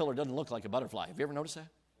caterpillar doesn't look like a butterfly. Have you ever noticed that?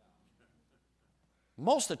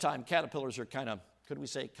 Most of the time, caterpillars are kind of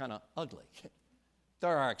ugly.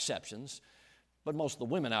 There are exceptions, but most of the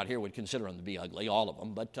women out here would consider them to be ugly, all of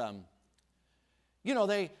them. But,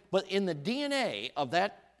 but in the DNA of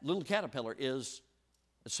that little caterpillar it's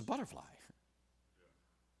a butterfly.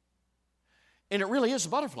 And it really is a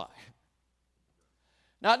butterfly.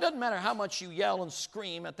 Now, it doesn't matter how much you yell and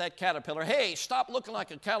scream at that caterpillar. Hey, stop looking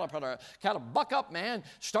like a caterpillar. Kind of buck up, man.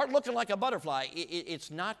 Start looking like a butterfly.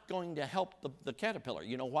 It's not going to help the caterpillar.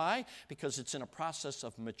 You know why? Because it's in a process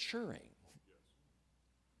of maturing.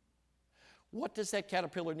 What does that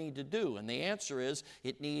caterpillar need to do? And the answer is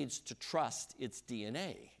it needs to trust its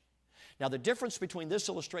DNA. Now, the difference between this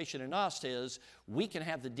illustration and us is we can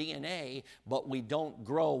have the DNA, but we don't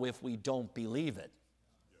grow if we don't believe it.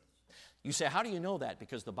 You say, how do you know that?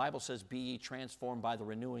 Because the Bible says, be ye transformed by the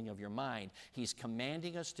renewing of your mind. He's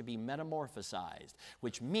commanding us to be metamorphosized,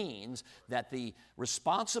 which means that the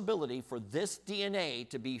responsibility for this DNA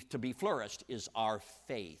to be flourished is our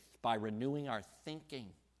faith, by renewing our thinking.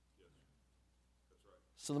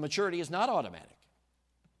 So the maturity is not automatic.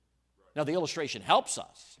 Now, the illustration helps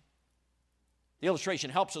us. The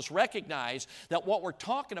illustration helps us recognize that what we're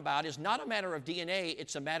talking about is not a matter of DNA,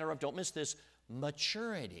 it's a matter of, don't miss this,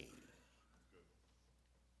 maturity.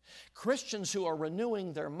 Christians who are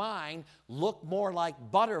renewing their mind look more like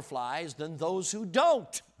butterflies than those who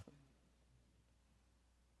don't.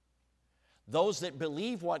 Those that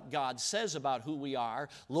believe what God says about who we are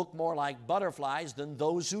look more like butterflies than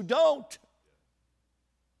those who don't.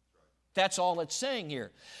 That's all it's saying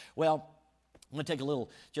here. Well, I'm going to take a little,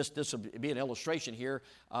 just this will be an illustration here.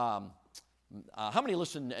 How many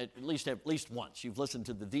listen at least once? You've listened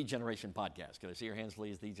to the Generation podcast. Can I see your hands,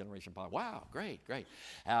 please? The Generation podcast. Wow, great.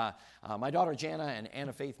 My daughter Jana and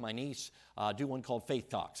Anna Faith, my niece, do one called Faith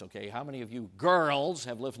Talks. Okay, how many of you girls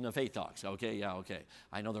have listened to Faith Talks? Okay, yeah, okay.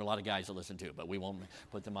 I know there are a lot of guys that listen to, but we won't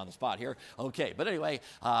put them on the spot here. Okay, but anyway,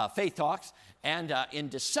 Faith Talks, and in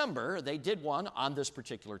December they did one on this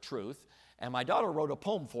particular truth. And my daughter wrote a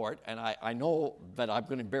poem for it, and I know that I'm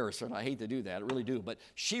going to embarrass her, and I hate to do that, I really do, but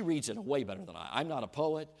she reads it way better than I. I'm not a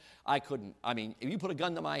poet. If you put a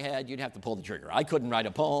gun to my head, you'd have to pull the trigger. I couldn't write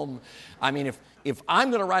a poem. I mean, if I'm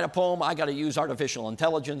going to write a poem, I got to use artificial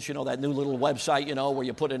intelligence, that new little website, where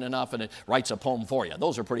you put in enough and it writes a poem for you.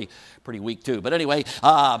 Those are pretty weak too. But anyway,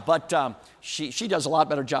 she does a lot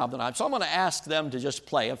better job than I. So I'm going to ask them to just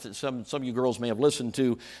play. If some of you girls may have listened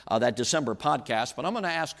to that December podcast, but I'm going to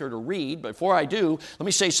ask her to read. Before I do, let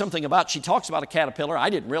me say something she talks about a caterpillar.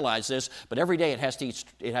 I didn't realize this, but every day it has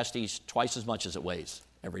to eat twice as much as it weighs.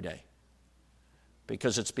 Every day,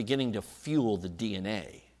 because it's beginning to fuel the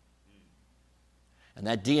DNA. And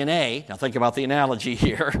that DNA, now think about the analogy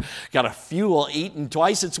here, got to eating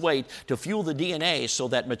twice its weight to fuel the DNA so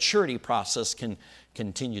that maturity process can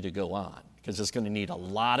continue to go on, because it's going to need a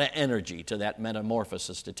lot of energy to that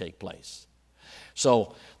metamorphosis to take place.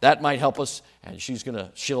 So that might help us, and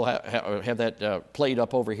she'll have that played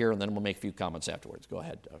up over here, and then we'll make a few comments afterwards. Go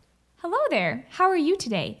ahead. Hello there. How are you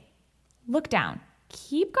today? Look down.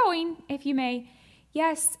 Keep going, if you may.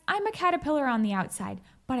 Yes, I'm a caterpillar on the outside,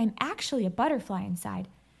 but I'm actually a butterfly inside.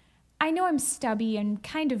 I know I'm stubby and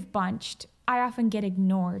kind of bunched. I often get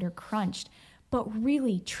ignored or crunched, but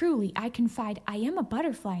really, truly, I confide I am a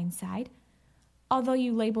butterfly inside. Although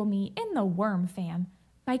you label me in the worm fam,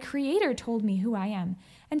 my Creator told me who I am,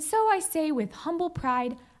 and so I say with humble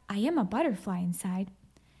pride, I am a butterfly inside.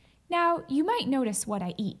 Now, you might notice what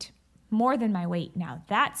I eat. More than my weight, now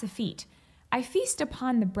that's a feat. I feast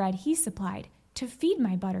upon the bread he supplied to feed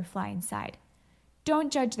my butterfly inside.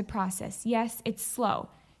 Don't judge the process. Yes, it's slow.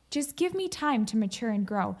 Just give me time to mature and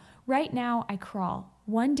grow. Right now I crawl.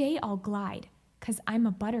 One day I'll glide, 'cause I'm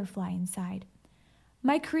a butterfly inside.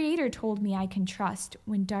 My Creator told me I can trust.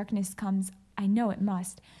 When darkness comes, I know it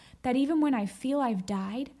must. That even when I feel I've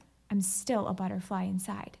died, I'm still a butterfly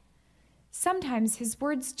inside. Sometimes his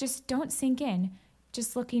words just don't sink in,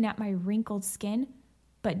 just looking at my wrinkled skin.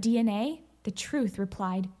 But DNA, the truth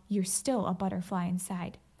replied, you're still a butterfly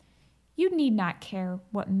inside. You need not care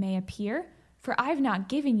what may appear, for I've not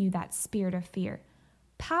given you that spirit of fear.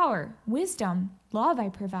 Power, wisdom, love I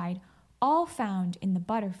provide, all found in the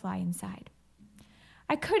butterfly inside.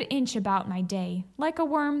 I could inch about my day, like a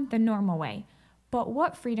worm the normal way, but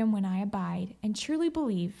what freedom when I abide and truly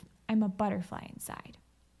believe I'm a butterfly inside.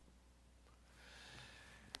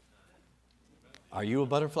 Are you a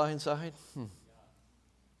butterfly inside?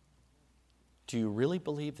 Do you really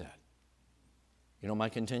believe that? You know, my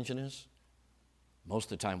contention is,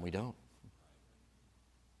 most of the time we don't.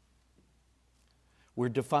 We're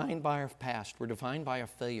defined by our past. We're defined by our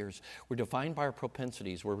failures. We're defined by our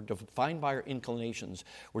propensities. We're defined by our inclinations.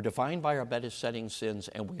 We're defined by our besetting sins,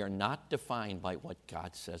 and we are not defined by what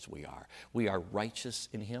God says we are. We are righteous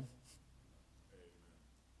in Him.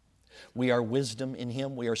 We are wisdom in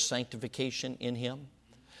Him. We are sanctification in Him.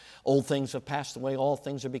 Old things have passed away. All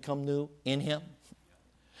things have become new in Him.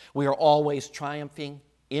 We are always triumphing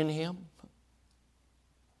in Him.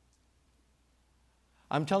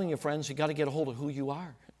 I'm telling you, friends, you've got to get a hold of who you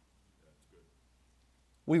are.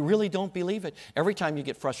 We really don't believe it. Every time you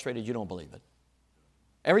get frustrated, you don't believe it.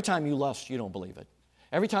 Every time you lust, you don't believe it.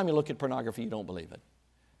 Every time you look at pornography, you don't believe it.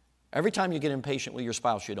 Every time you get impatient with your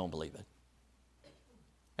spouse, you don't believe it.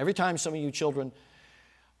 Every time some of you children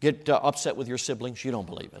get upset with your siblings, you don't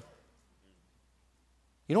believe it.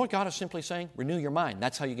 You know what God is simply saying? Renew your mind.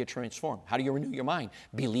 That's how you get transformed. How do you renew your mind?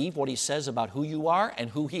 Believe what He says about who you are and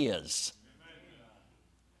who He is.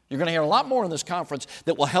 You're going to hear a lot more in this conference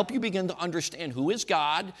that will help you begin to understand who is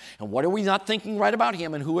God and what are we not thinking right about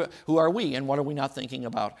Him and who are we and what are we not thinking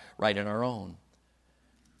about right in our own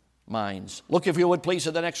minds. Look, if you would please,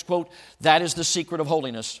 at the next quote. That is the secret of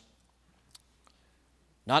holiness.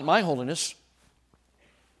 Not my holiness,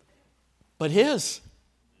 but His.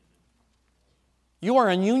 You are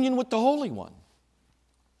in union with the Holy One.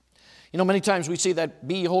 You know, many times we see that,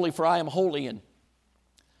 be holy for I am holy. And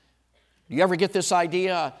do you ever get this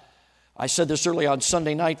idea? I said this early on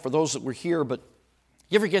Sunday night for those that were here, but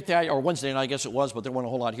you ever get that, or Wednesday night I guess it was, but there weren't a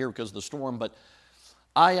whole lot here because of the storm. But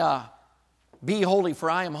be holy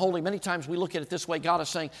for I am holy. Many times we look at it this way. God is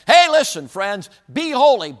saying, hey, listen, friends, be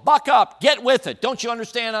holy, buck up, get with it. Don't you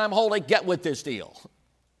understand I'm holy? Get with this deal.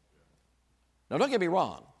 Now, don't get me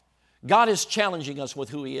wrong. God is challenging us with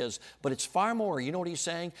who He is, but it's far more. You know what He's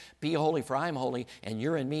saying? Be holy for I am holy, and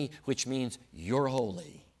you're in me, which means you're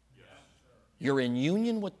holy. Yes. You're in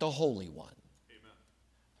union with the Holy One. Amen.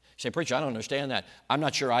 You say, preacher, I don't understand that. I'm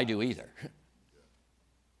not sure I do either.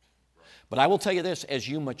 But I will tell you this, as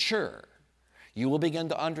you mature, you will begin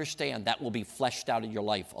to understand that will be fleshed out in your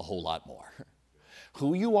life a whole lot more.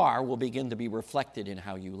 Who you are will begin to be reflected in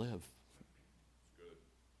how you live.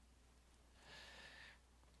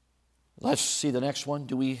 Let's see the next one.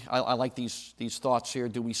 I like these thoughts here.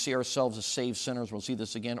 Do we see ourselves as saved sinners? We'll see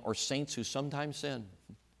this again. Or saints who sometimes sin?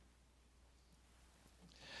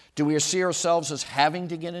 Do we see ourselves as having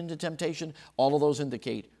to get into temptation? All of those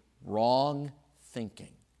indicate wrong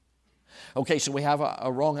thinking. Okay, so we have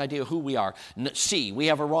a wrong idea of who we are. C, we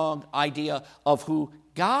have a wrong idea of who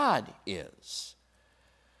God is.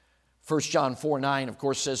 1 John 4:9, of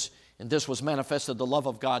course, says, and this was manifested the love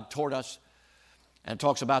of God toward us, and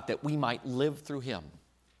talks about that we might live through Him.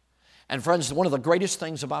 And friends, one of the greatest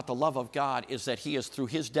things about the love of God is that He has, through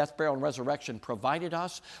His death, burial, and resurrection, provided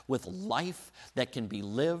us with life that can be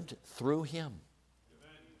lived through Him.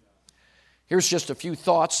 Here's just a few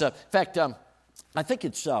thoughts. In fact, I think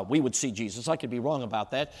it's We Would See Jesus. I could be wrong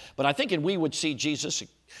about that. But I think in We Would See Jesus,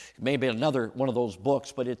 maybe another one of those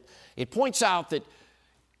books, but it points out that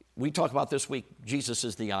we talk about this week, Jesus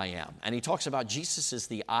is the I am. And he talks about Jesus is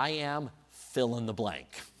the I am, fill in the blank.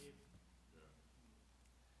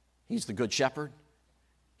 He's the good shepherd.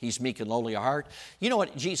 He's meek and lowly of heart. You know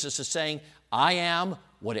what Jesus is saying? I am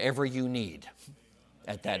whatever you need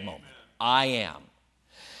at that moment. I am.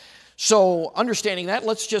 So understanding that,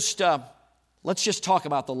 let's just talk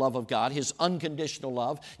about the love of God, His unconditional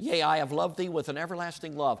love. Yea, I have loved thee with an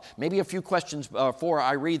everlasting love. Maybe a few questions before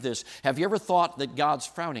I read this. Have you ever thought that God's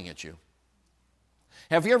frowning at you?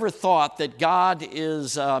 Have you ever thought that God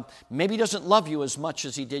is maybe doesn't love you as much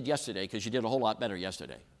as he did yesterday because you did a whole lot better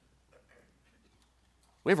yesterday?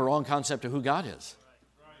 We have a wrong concept of who God is.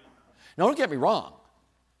 Now, don't get me wrong.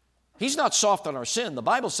 He's not soft on our sin. The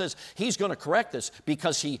Bible says he's going to correct us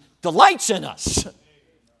because he delights in us.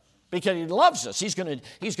 Because he loves us. He's going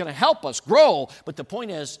to help us grow. But the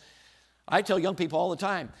point is, I tell young people all the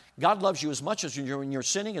time, God loves you as much as when you're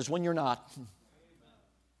sinning as when you're not.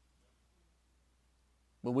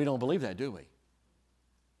 But we don't believe that, do we?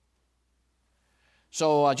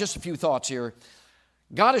 So just a few thoughts here.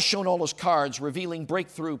 God has shown all his cards, revealing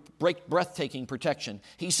breathtaking protection.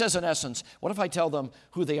 He says in essence, what if I tell them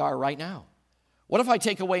who they are right now? What if I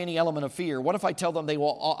take away any element of fear? What if I tell them I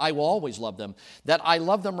will always love them, that I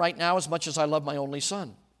love them right now as much as I love my only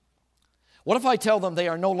son? What if I tell them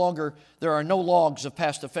there are no logs of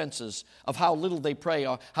past offenses, of how little they pray,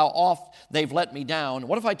 or how oft they've let me down?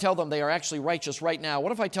 What if I tell them they are actually righteous right now?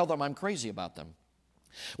 What if I tell them I'm crazy about them?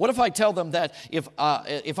 What if I tell them that if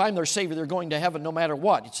I'm their Savior, they're going to heaven no matter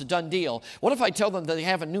what? It's a done deal. What if I tell them that they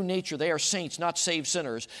have a new nature, they are saints, not saved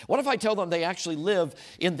sinners? What if I tell them they actually live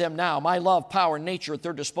in them now, my love, power, and nature at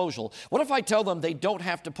their disposal? What if I tell them they don't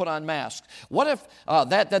have to put on masks? What if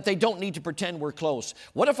that they don't need to pretend we're close?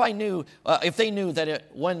 What if if they knew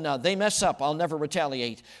that when they mess up, I'll never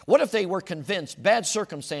retaliate? What if they were convinced bad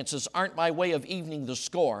circumstances aren't my way of evening the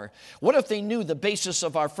score? What if they knew the basis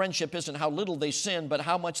of our friendship isn't how little they sin, but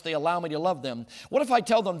how much they allow me to love them? What if I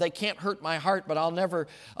tell them they can't hurt my heart, but I'll never,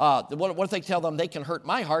 what if they tell them they can hurt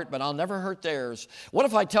my heart, but I'll never hurt theirs? What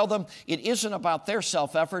if I tell them it isn't about their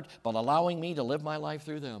self-effort, but allowing me to live my life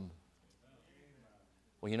through them?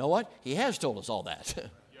 Well, you know what? He has told us all that. Yes.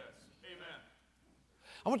 Amen.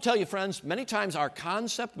 I want to tell you, friends, many times our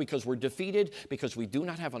concept, because we're defeated, because we do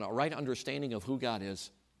not have a right understanding of who God is.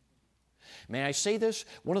 May I say this?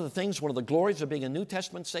 One of the glories of being a New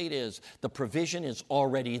Testament saint is the provision is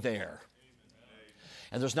already there.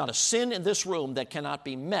 And there's not a sin in this room that cannot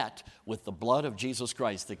be met with the blood of Jesus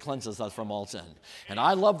Christ that cleanses us from all sin. And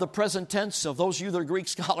I love the present tense of those of you that are Greek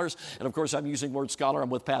scholars. And of course, I'm using the word scholar. I'm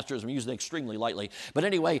with pastors. I'm using it extremely lightly. But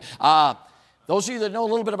anyway, those of you that know a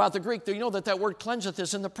little bit about the Greek, you know that word cleanseth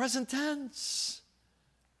is in the present tense.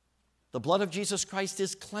 The blood of Jesus Christ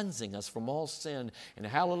is cleansing us from all sin. And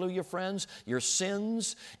hallelujah, friends, your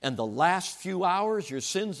sins and the last few hours, your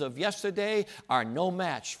sins of yesterday are no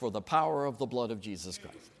match for the power of the blood of Jesus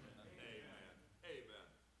Christ. Amen.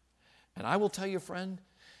 And I will tell you, friend,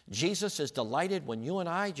 Jesus is delighted when you and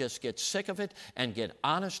I just get sick of it and get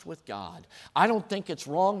honest with God. I don't think it's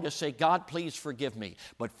wrong to say, God, please forgive me.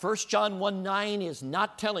 But 1 John 1:9 is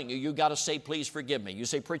not telling you got to say, please forgive me. You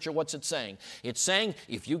say, preacher, what's it saying? It's saying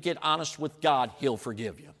if you get honest with God, he'll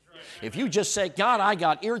forgive you. If you just say, God, I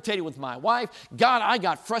got irritated with my wife. God, I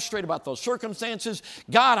got frustrated about those circumstances.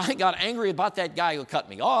 God, I got angry about that guy who cut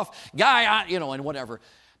me off. And whatever.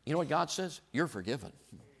 You know what God says? You're forgiven.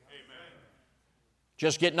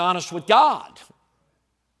 Just getting honest with God.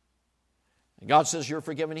 And God says you're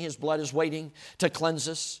forgiven. His blood is waiting to cleanse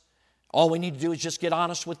us. All we need to do is just get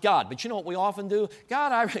honest with God. But you know what we often do?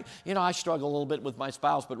 God, I struggle a little bit with my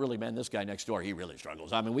spouse, but really, man, this guy next door, he really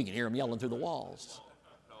struggles. I mean, we can hear him yelling through the walls.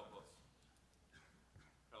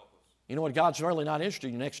 Help us. You know what? God's really not interested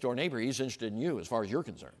in your next door neighbor. He's interested in you as far as you're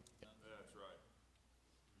concerned.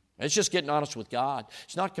 It's just getting honest with God.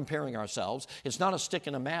 It's not comparing ourselves. It's not us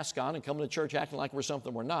sticking a mask on and coming to church acting like we're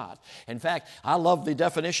something we're not. In fact, I love the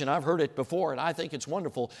definition. I've heard it before, and I think it's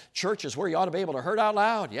wonderful. Church is where you ought to be able to hurt out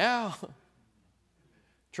loud. Yeah.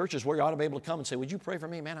 Church is where you ought to be able to come and say, would you pray for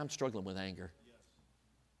me? Man, I'm struggling with anger.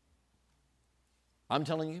 I'm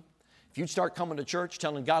telling you, if you'd start coming to church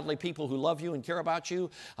telling godly people who love you and care about you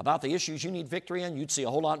about the issues you need victory in, you'd see a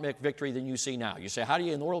whole lot more victory than you see now. You say, how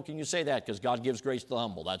in the world can you say that? Because God gives grace to the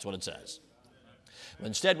humble. That's what it says. But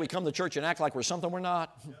instead, we come to church and act like we're something we're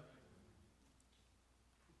not.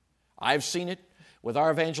 I've seen it with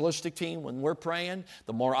our evangelistic team. When we're praying,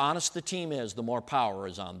 the more honest the team is, the more power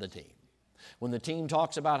is on the team. When the team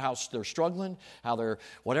talks about how they're struggling, how they're,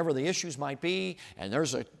 whatever the issues might be, and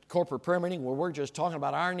there's a corporate prayer meeting where we're just talking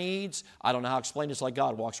about our needs, I don't know how to explain it. It's like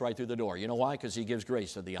God walks right through the door. You know why? Because he gives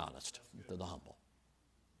grace to the honest, to the humble.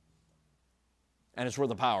 And it's where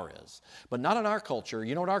the power is. But not in our culture.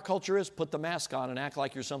 You know what our culture is? Put the mask on and act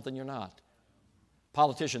like you're something you're not.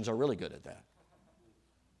 Politicians are really good at that.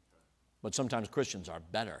 But sometimes Christians are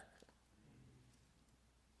better.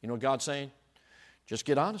 You know what God's saying? Just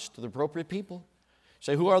get honest to the appropriate people.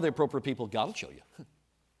 Say, who are the appropriate people? God will show you.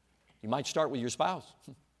 You might start with your spouse.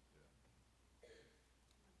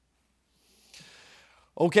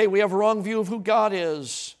 Okay, we have a wrong view of who God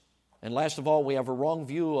is. And last of all, we have a wrong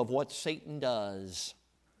view of what Satan does.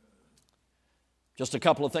 Just a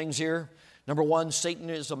couple of things here. Number one, Satan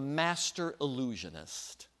is a master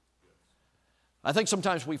illusionist. I think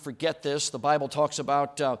sometimes we forget this. The Bible talks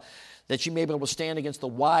about that you may be able to stand against the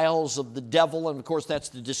wiles of the devil, and of course that's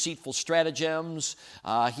the deceitful stratagems.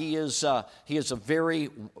 He is a very,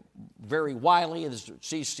 very wily,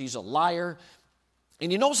 he's a liar,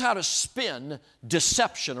 and he knows how to spin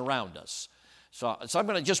deception around us. So I'm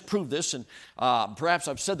going to just prove this, and perhaps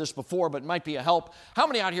I've said this before, but it might be a help. How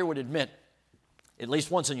many out here would admit, at least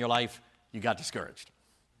once in your life, you got discouraged?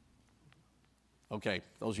 Okay,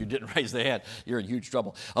 those of you who didn't raise their hand, you're in huge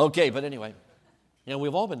trouble. Okay, but anyway,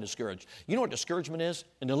 we've all been discouraged. You know what discouragement is?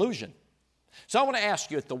 An illusion. So I want to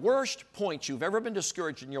ask you, at the worst point you've ever been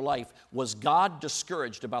discouraged in your life, was God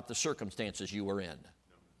discouraged about the circumstances you were in?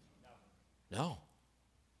 No.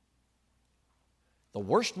 The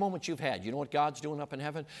worst moment you've had, you know what God's doing up in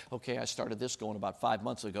heaven? Okay, I started this going about 5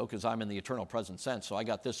 months ago because I'm in the eternal present sense, so I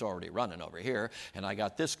got this already running over here, and I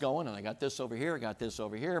got this going, and I got this over here, I got this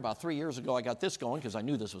over here. About 3 years ago, I got this going because I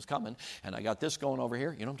knew this was coming, and I got this going over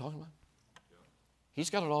here. You know what I'm talking about? He's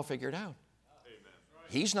got it all figured out.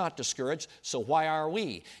 He's not discouraged, so why are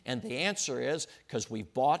we? And the answer is because we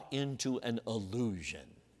bought into an illusion.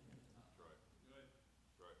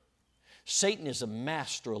 Satan is a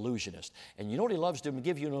master illusionist. And you know what he loves to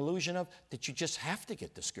give you an illusion of? That you just have to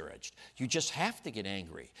get discouraged. You just have to get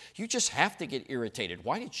angry. You just have to get irritated.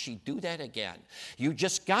 Why did she do that again? You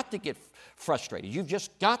just got to get frustrated. You've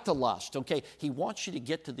just got to lust. Okay, he wants you to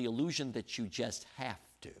get to the illusion that you just have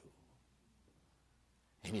to.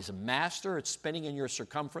 And he's a master at spinning in your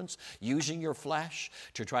circumference, using your flesh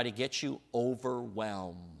to try to get you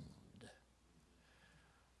overwhelmed.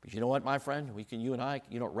 But you know what, my friend? You and I,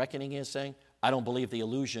 you know what reckoning is saying? I don't believe the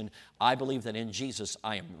illusion. I believe that in Jesus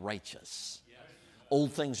I am righteous. Yes.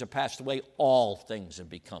 Old things have passed away. All things have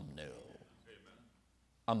become new. Amen.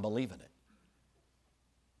 I'm believing it.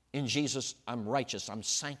 In Jesus, I'm righteous. I'm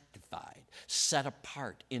sanctified, set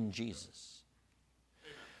apart in Jesus.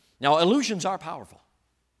 Amen. Now, illusions are powerful.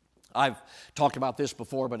 I've talked about this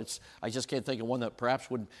before, but I just can't think of one that perhaps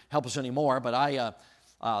would help us anymore. But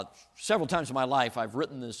several times in my life, I've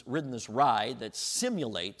ridden this ride that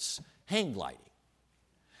simulates hang gliding.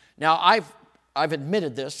 Now, I've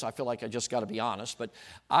admitted this. I feel like I just got to be honest, but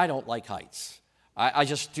I don't like heights. I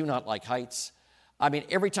just do not like heights. I mean,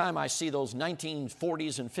 every time I see those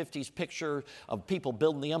 1940s and 50s picture of people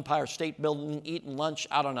building the Empire State Building, eating lunch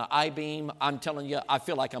out on an I-beam, I'm telling you, I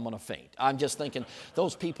feel like I'm going to faint. I'm just thinking,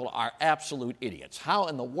 those people are absolute idiots. How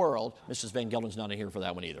in the world, Mrs. Van Gelden's not here for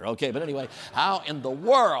that one either, okay, but anyway, how in the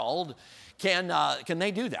world can they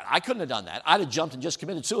do that? I couldn't have done that. I'd have jumped and just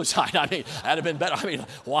committed suicide. I mean, that'd have been better. I mean,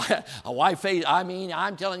 why faint? I mean,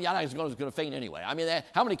 I'm telling you, I was going to faint anyway. I mean,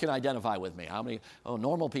 how many can identify with me? How many? Oh,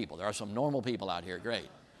 normal people. There are some normal people out here. Great.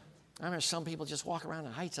 I mean, some people just walk around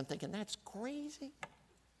in heights and thinking, that's crazy.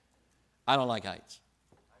 I don't like heights.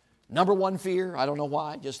 Number one fear, I don't know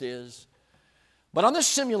why, it just is. But on this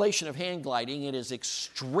simulation of hang gliding, it is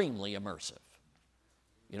extremely immersive.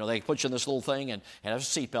 You know, they put you in this little thing and have a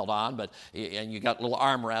seatbelt on, and you got little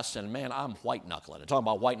armrests, and man, I'm white knuckling. I'm talking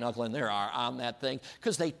about white knuckling there on that thing,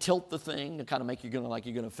 because they tilt the thing to kind of make you like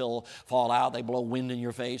you're going to fall out. They blow wind in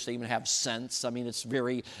your face. They even have scents. I mean, it's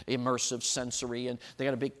very immersive, sensory, and they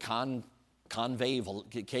got a big concave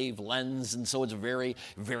lens, and so it's very,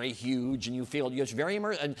 very huge, and you feel it's very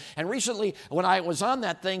immersive. And recently, when I was on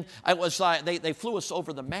that thing, I was they flew us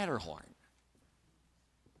over the Matterhorn.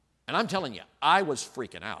 And I'm telling you, I was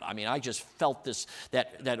freaking out. I mean, I just felt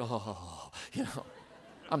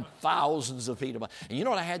I'm thousands of feet above. And you know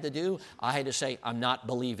what I had to do? I had to say, I'm not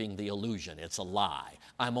believing the illusion. It's a lie.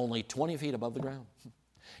 I'm only 20 feet above the ground.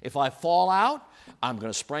 If I fall out, I'm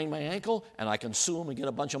going to sprain my ankle, and I can sue them and get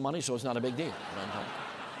a bunch of money, so it's not a big deal. You know?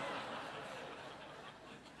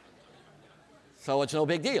 So it's no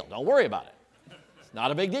big deal. Don't worry about it. It's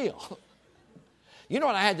not a big deal. You know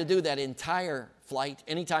what I had to do that entire flight,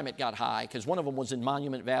 anytime it got high, because one of them was in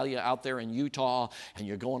Monument Valley out there in Utah, and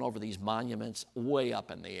you're going over these monuments way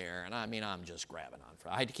up in the air, and I mean, I'm just grabbing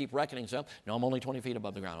on. I had to keep reckoning stuff. No, I'm only 20 feet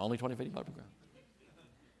above the ground, only 20 feet above the ground.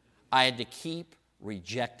 I had to keep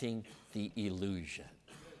rejecting the illusion.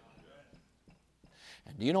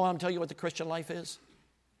 And do you know what I'm telling you what the Christian life is?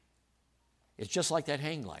 It's just like that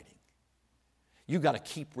hang gliding. You've got to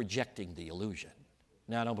keep rejecting the illusion.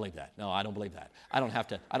 No, I don't believe that. No, I don't believe that. I don't have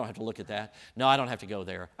to look at that. No, I don't have to go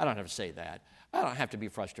there. I don't have to say that. I don't have to be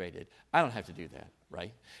frustrated. I don't have to do that,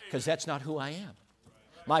 right? Because that's not who I am.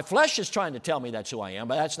 My flesh is trying to tell me that's who I am,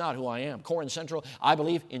 but that's not who I am. Core and central, I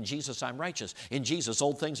believe in Jesus I'm righteous. In Jesus,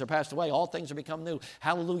 old things are passed away, all things are become new.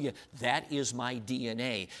 Hallelujah. That is my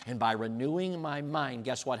DNA. And by renewing my mind,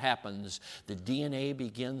 guess what happens? The DNA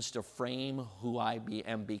begins to frame who I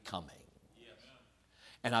am becoming. Yes.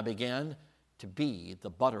 And I began to be the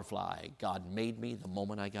butterfly God made me the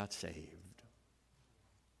moment I got saved.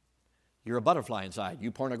 You're a butterfly inside.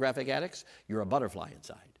 You pornographic addicts, you're a butterfly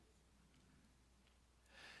inside.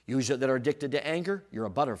 You that are addicted to anger, you're a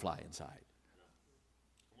butterfly inside.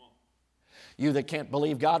 You that can't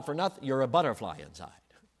believe God for nothing, you're a butterfly inside.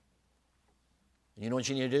 You know what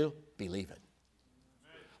you need to do? Believe it.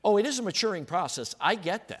 Oh, it is a maturing process. I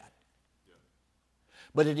get that.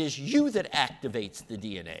 But it is you that activates the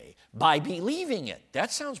DNA by believing it.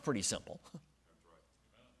 That sounds pretty simple.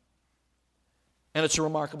 And it's a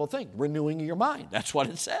remarkable thing, renewing your mind. That's what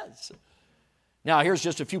it says. Now, here's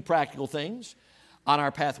just a few practical things on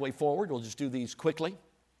our pathway forward. We'll just do these quickly.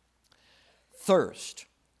 Thirst.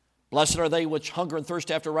 Blessed are they which hunger and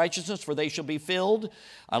thirst after righteousness, for they shall be filled.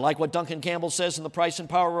 I like what Duncan Campbell says in The Price and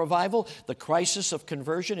Power of Revival. The crisis of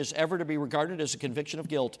conversion is ever to be regarded as a conviction of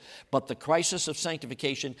guilt, but the crisis of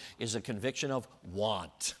sanctification is a conviction of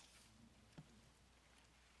want.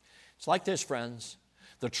 It's like this, friends.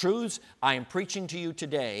 The truths I am preaching to you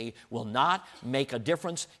today will not make a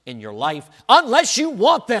difference in your life unless you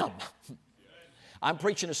want them. I'm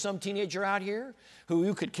preaching to some teenager out here who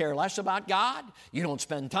you could care less about God. You don't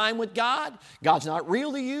spend time with God. God's not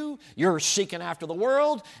real to you. You're seeking after the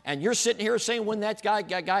world, and you're sitting here saying when that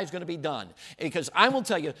guy's going to be done. Because I will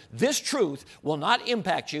tell you, this truth will not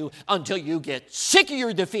impact you until you get sick of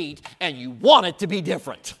your defeat and you want it to be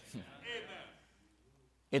different. Amen.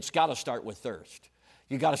 It's got to start with thirst.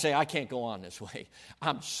 You got to say, I can't go on this way.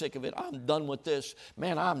 I'm sick of it. I'm done with this.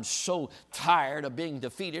 Man, I'm so tired of being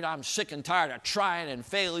defeated. I'm sick and tired of trying and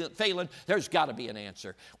failing. There's got to be an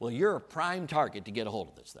answer. Well, you're a prime target to get a hold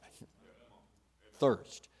of this thing.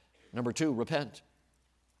 Thirst. Number 2, repent.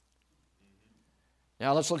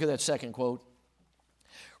 Now, let's look at that second quote.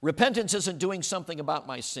 Repentance isn't doing something about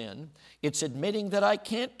my sin. It's admitting that I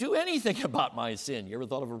can't do anything about my sin. You ever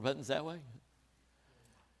thought of repentance that way?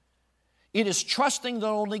 It is trusting that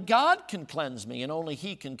only God can cleanse me and only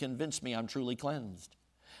He can convince me I'm truly cleansed.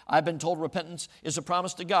 I've been told repentance is a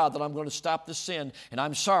promise to God that I'm going to stop this sin, and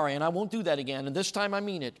I'm sorry, and I won't do that again, and this time I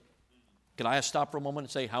mean it. Can I stop for a moment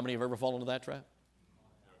and say, how many have ever fallen into that trap?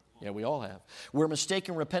 Yeah, we all have. We're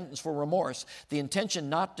mistaking repentance for remorse. The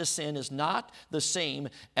intention not to sin is not the same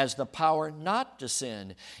as the power not to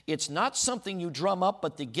sin. It's not something you drum up,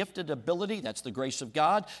 but the gifted ability, that's the grace of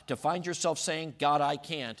God, to find yourself saying, God, I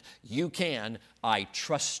can't. You can. I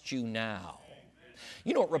trust you now.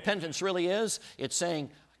 You know what repentance really is? It's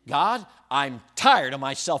saying, God, I'm tired of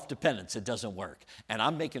my self-dependence. It doesn't work. And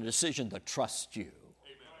I'm making a decision to trust you.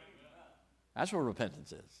 That's what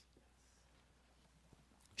repentance is.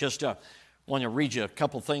 Just want to read you a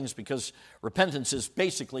couple things because repentance is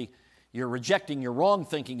basically you're rejecting your wrong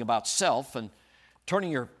thinking about self and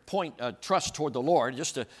turning your trust toward the Lord.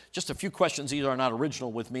 Just a few questions. These are not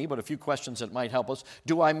original with me, but a few questions that might help us.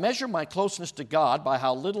 Do I measure my closeness to God by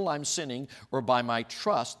how little I'm sinning or by my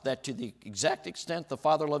trust that to the exact extent the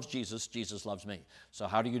Father loves Jesus, Jesus loves me? So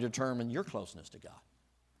how do you determine your closeness to God?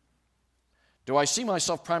 Do I see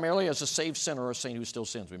myself primarily as a saved sinner or a saint who still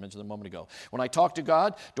sins? We mentioned a moment ago. When I talk to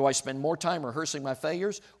God, do I spend more time rehearsing my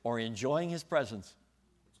failures or enjoying His presence?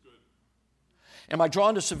 That's good. Am I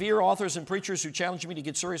drawn to severe authors and preachers who challenge me to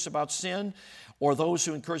get serious about sin or those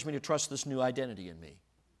who encourage me to trust this new identity in me?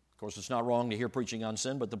 Of course, it's not wrong to hear preaching on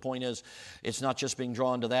sin, but the point is it's not just being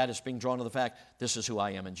drawn to that, it's being drawn to the fact this is who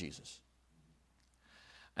I am in Jesus.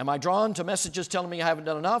 Am I drawn to messages telling me I haven't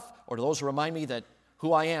done enough or to those who remind me that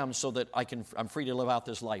who I am so that I'm free to live out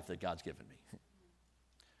this life that God's given me?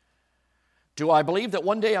 Do I believe that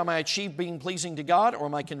one day I might achieve being pleasing to God, or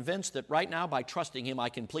am I convinced that right now by trusting Him I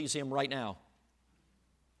can please Him right now?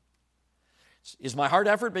 Is my heart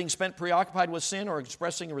effort being spent preoccupied with sin or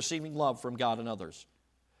expressing and receiving love from God and others?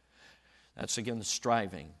 That's again the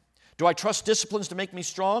striving. Do I trust disciplines to make me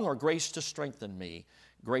strong or grace to strengthen me?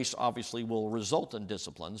 Grace obviously will result in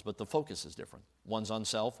disciplines, but the focus is different. One's on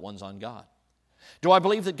self, one's on God. Do I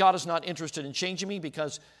believe that God is not interested in changing me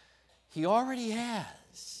because He already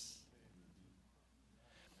has?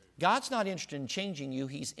 God's not interested in changing you.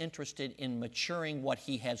 He's interested in maturing what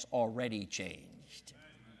He has already changed.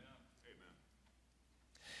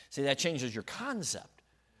 See, that changes your concept.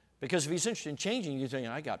 Because if He's interested in changing you, saying,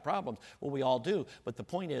 I got problems. Well, we all do. But the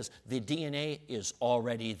point is, the DNA is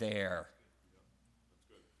already there.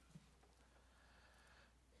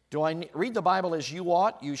 Do I read the Bible as you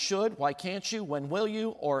ought, you should, why can't you, when will you,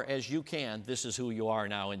 or as you can, this is who you are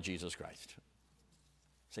now in Jesus Christ?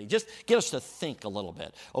 See, just get us to think a little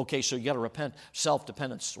bit. Okay, so you got to repent,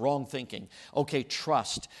 self-dependence, wrong thinking. Okay,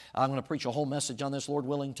 trust. I'm going to preach a whole message on this, Lord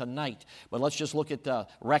willing, tonight. But let's just look at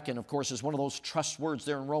reckon, of course, is one of those trust words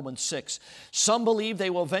there in Romans 6. Some believe they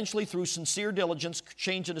will eventually, through sincere diligence,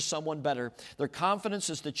 change into someone better. Their confidence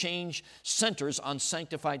is the change centers on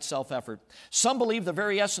sanctified self-effort. Some believe the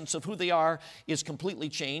very essence of who they are is completely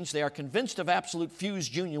changed. They are convinced of absolute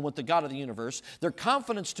fused union with the God of the universe. Their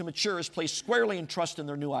confidence to mature is placed squarely in trust in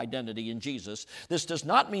their new identity in Jesus. This does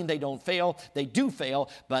not mean they don't fail. They do fail,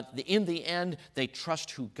 but in the end, they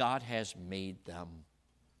trust who God has made them.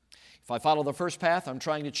 If I follow the first path, I'm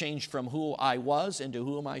trying to change from who I was into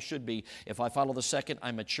whom I should be. If I follow the second,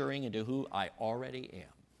 I'm maturing into who I already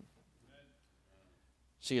am.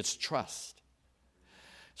 See, it's trust.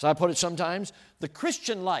 So I put it sometimes, the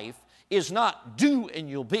Christian life is not do and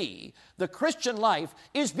you'll be. The Christian life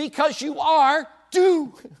is because you are,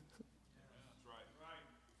 do.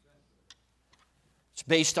 It's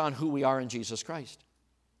based on who we are in Jesus Christ.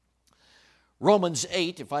 Romans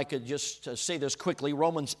 8, if I could just say this quickly,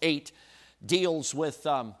 Romans 8 deals with,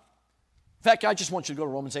 in fact, I just want you to go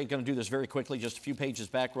to Romans 8. I'm going to do this very quickly, just a few pages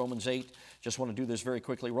back, Romans 8. Just want to do this very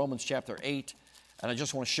quickly. Romans chapter 8, and I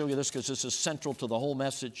just want to show you this because this is central to the whole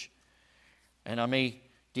message. And I may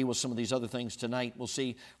deal with some of these other things tonight. We'll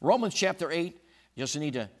see. Romans chapter 8, just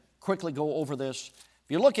need to quickly go over this. If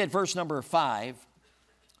you look at verse number 5,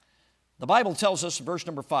 the Bible tells us, verse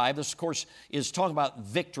number 5, this, of course, is talking about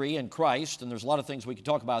victory in Christ, and there's a lot of things we could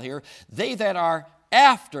talk about here. They that are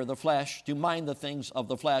after the flesh do mind the things of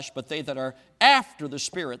the flesh, but they that are after the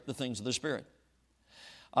Spirit, the things of the Spirit.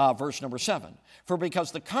 Verse number 7, for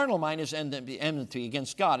because the carnal mind is enmity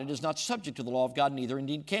against God, it is not subject to the law of God, neither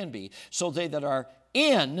indeed can be. So they that are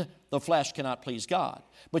in the flesh cannot please God.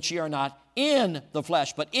 But ye are not in the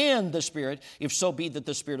flesh, but in the Spirit, if so be that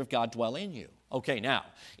the Spirit of God dwell in you. Okay, now,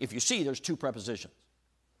 if you see, there's two prepositions.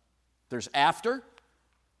 There's after,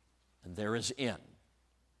 and there is in.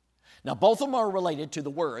 Now, both of them are related to the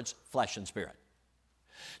words flesh and spirit.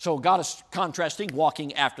 So God is contrasting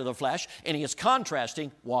walking after the flesh, and He is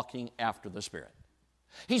contrasting walking after the Spirit.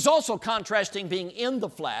 He's also contrasting being in the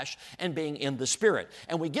flesh and being in the Spirit.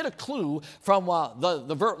 And we get a clue from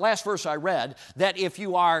the last verse I read that if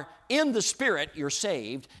you are in the Spirit, you're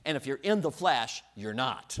saved, and if you're in the flesh, you're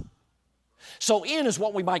not. So in is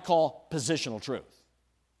what we might call positional truth.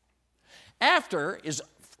 After is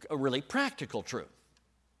a really practical truth.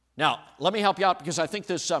 Now, let me help you out because I think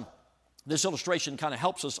this illustration kind of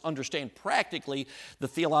helps us understand practically the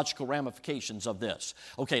theological ramifications of this.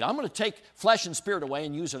 Okay, I'm going to take flesh and spirit away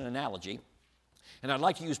and use an analogy, and I'd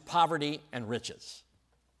like to use poverty and riches.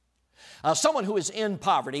 Someone who is in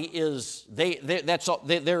poverty is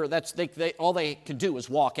all they can do is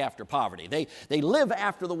walk after poverty. They live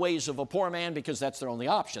after the ways of a poor man because that's their only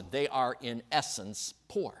option. They are in essence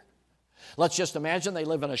poor. Let's just imagine they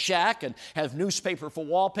live in a shack and have newspaper for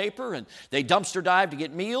wallpaper, and they dumpster dive to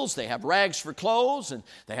get meals. They have rags for clothes, and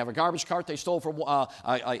they have a garbage cart they stole from,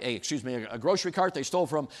 a grocery cart they stole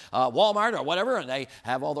from Walmart or whatever, and they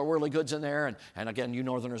have all their worldly goods in there. And again, you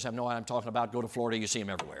Northerners have no idea what I'm talking about. Go to Florida, you see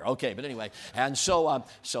them everywhere. Okay, but anyway, and so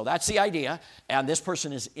that's the idea, and this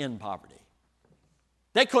person is in poverty.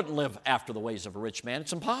 They couldn't live after the ways of a rich man.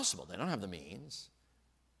 It's impossible. They don't have the means.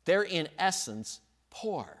 They're in essence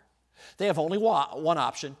poor. They have only one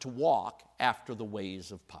option, to walk after the ways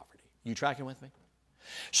of poverty. You tracking with me?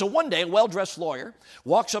 So one day, a well-dressed lawyer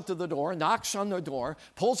walks up to the door, knocks on the door,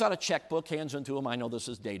 pulls out a checkbook, hands it to him. I know this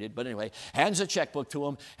is dated, but anyway, hands a checkbook to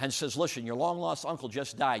him and says, listen, your long-lost uncle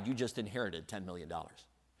just died. You just inherited $10 million.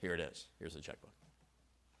 Here it is. Here's the checkbook.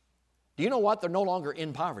 Do you know what? They're no longer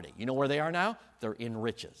in poverty. You know where they are now? They're in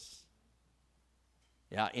riches.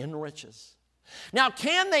 Yeah, in riches. Now,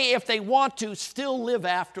 can they, if they want to, still live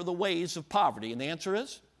after the ways of poverty? And the answer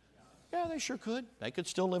is, yeah, they sure could. They could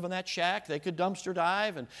still live in that shack. They could dumpster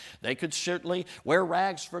dive, and they could certainly wear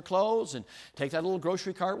rags for clothes and take that little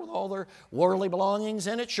grocery cart with all their worldly belongings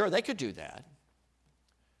in it. Sure, they could do that.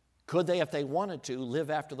 Could they, if they wanted to, live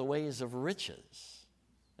after the ways of riches?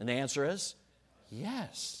 And the answer is,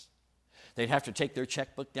 yes. They'd have to take their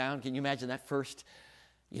checkbook down. Can you imagine that first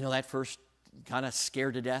kind of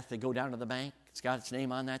scared to death? They go down to the bank. It's got its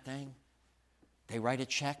name on that thing. They write a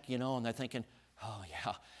check, and they're thinking, oh,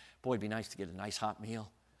 yeah, boy, it'd be nice to get a nice hot meal.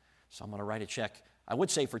 So I'm going to write a check. I would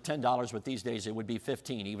say for $10, but these days it would be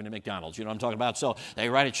 $15, even at McDonald's. You know what I'm talking about? So they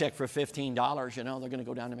write a check for $15, they're going to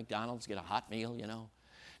go down to McDonald's, get a hot meal,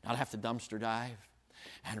 not have to dumpster dive.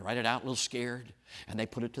 and write it out a little scared. And they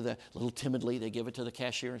put it to the, little timidly, they give it to the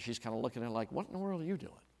cashier, and she's kind of looking at it like, what in the world are you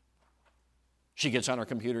doing? She gets on her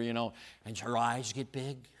computer, and her eyes get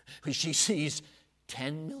big. She sees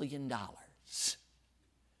 $10 million.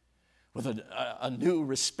 With a new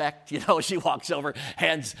respect, she walks over,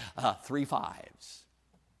 hands 3 5s.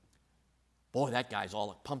 Boy, that guy's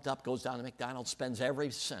all pumped up, goes down to McDonald's, spends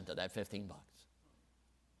every cent of that $15.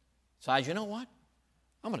 Decides, you know what?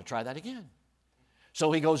 I'm going to try that again.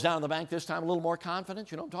 So he goes down to the bank this time a little more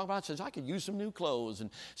confident. You know what I'm talking about? Says, I could use some new clothes. And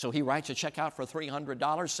so he writes a check out for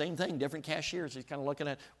 $300. Same thing, different cashiers. He's kind of looking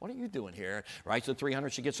at, what are you doing here? Writes the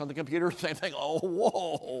 $300. She gets on the computer. Same thing. Oh,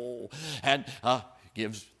 whoa. And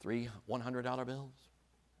gives 3 $100 bills.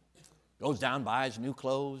 Goes down, buys new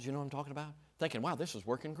clothes. You know what I'm talking about? Thinking, wow, this is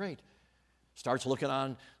working great. Starts looking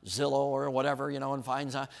on Zillow or whatever, and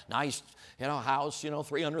finds a nice, house,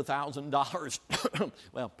 $300,000.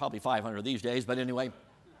 Well, probably 500 these days, but anyway.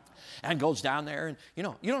 And goes down there and, you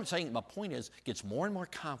know what I'm saying? My point is, gets more and more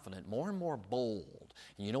confident, more and more bold.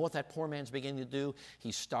 And you know what that poor man's beginning to do?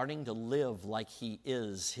 He's starting to live like he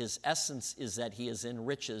is. His essence is that he is in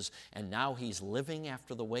riches, and now he's living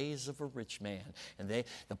after the ways of a rich man. And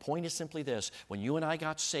the point is simply this. When you and I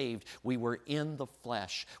got saved, we were in the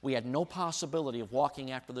flesh. We had no possibility of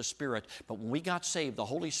walking after the Spirit. But when we got saved, the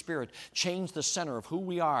Holy Spirit changed the center of who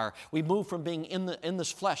we are. We moved from being in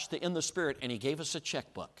this flesh to in the Spirit, and He gave us a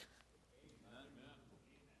checkbook.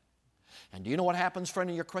 And do you know what happens, friend,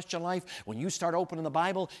 in your Christian life? When you start opening the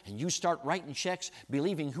Bible and you start writing checks,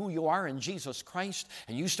 believing who you are in Jesus Christ,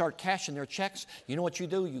 and you start cashing their checks, you know what you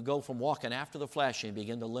do? You go from walking after the flesh and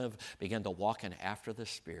begin to walking after the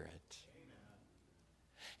Spirit.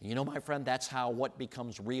 And you know, my friend, that's how what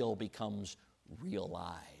becomes real becomes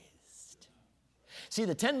realized. See,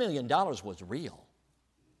 the $10 million was real,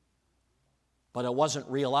 but it wasn't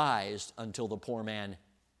realized until the poor man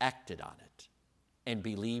acted on it and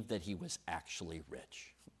believed that he was actually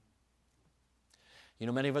rich. You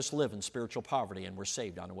know, many of us live in spiritual poverty and we're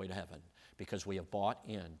saved on the way to heaven because we have bought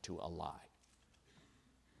into a lie.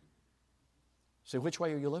 So which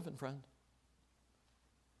way are you living, friend?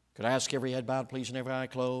 Could I ask every head bowed, please, and every eye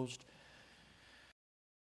closed?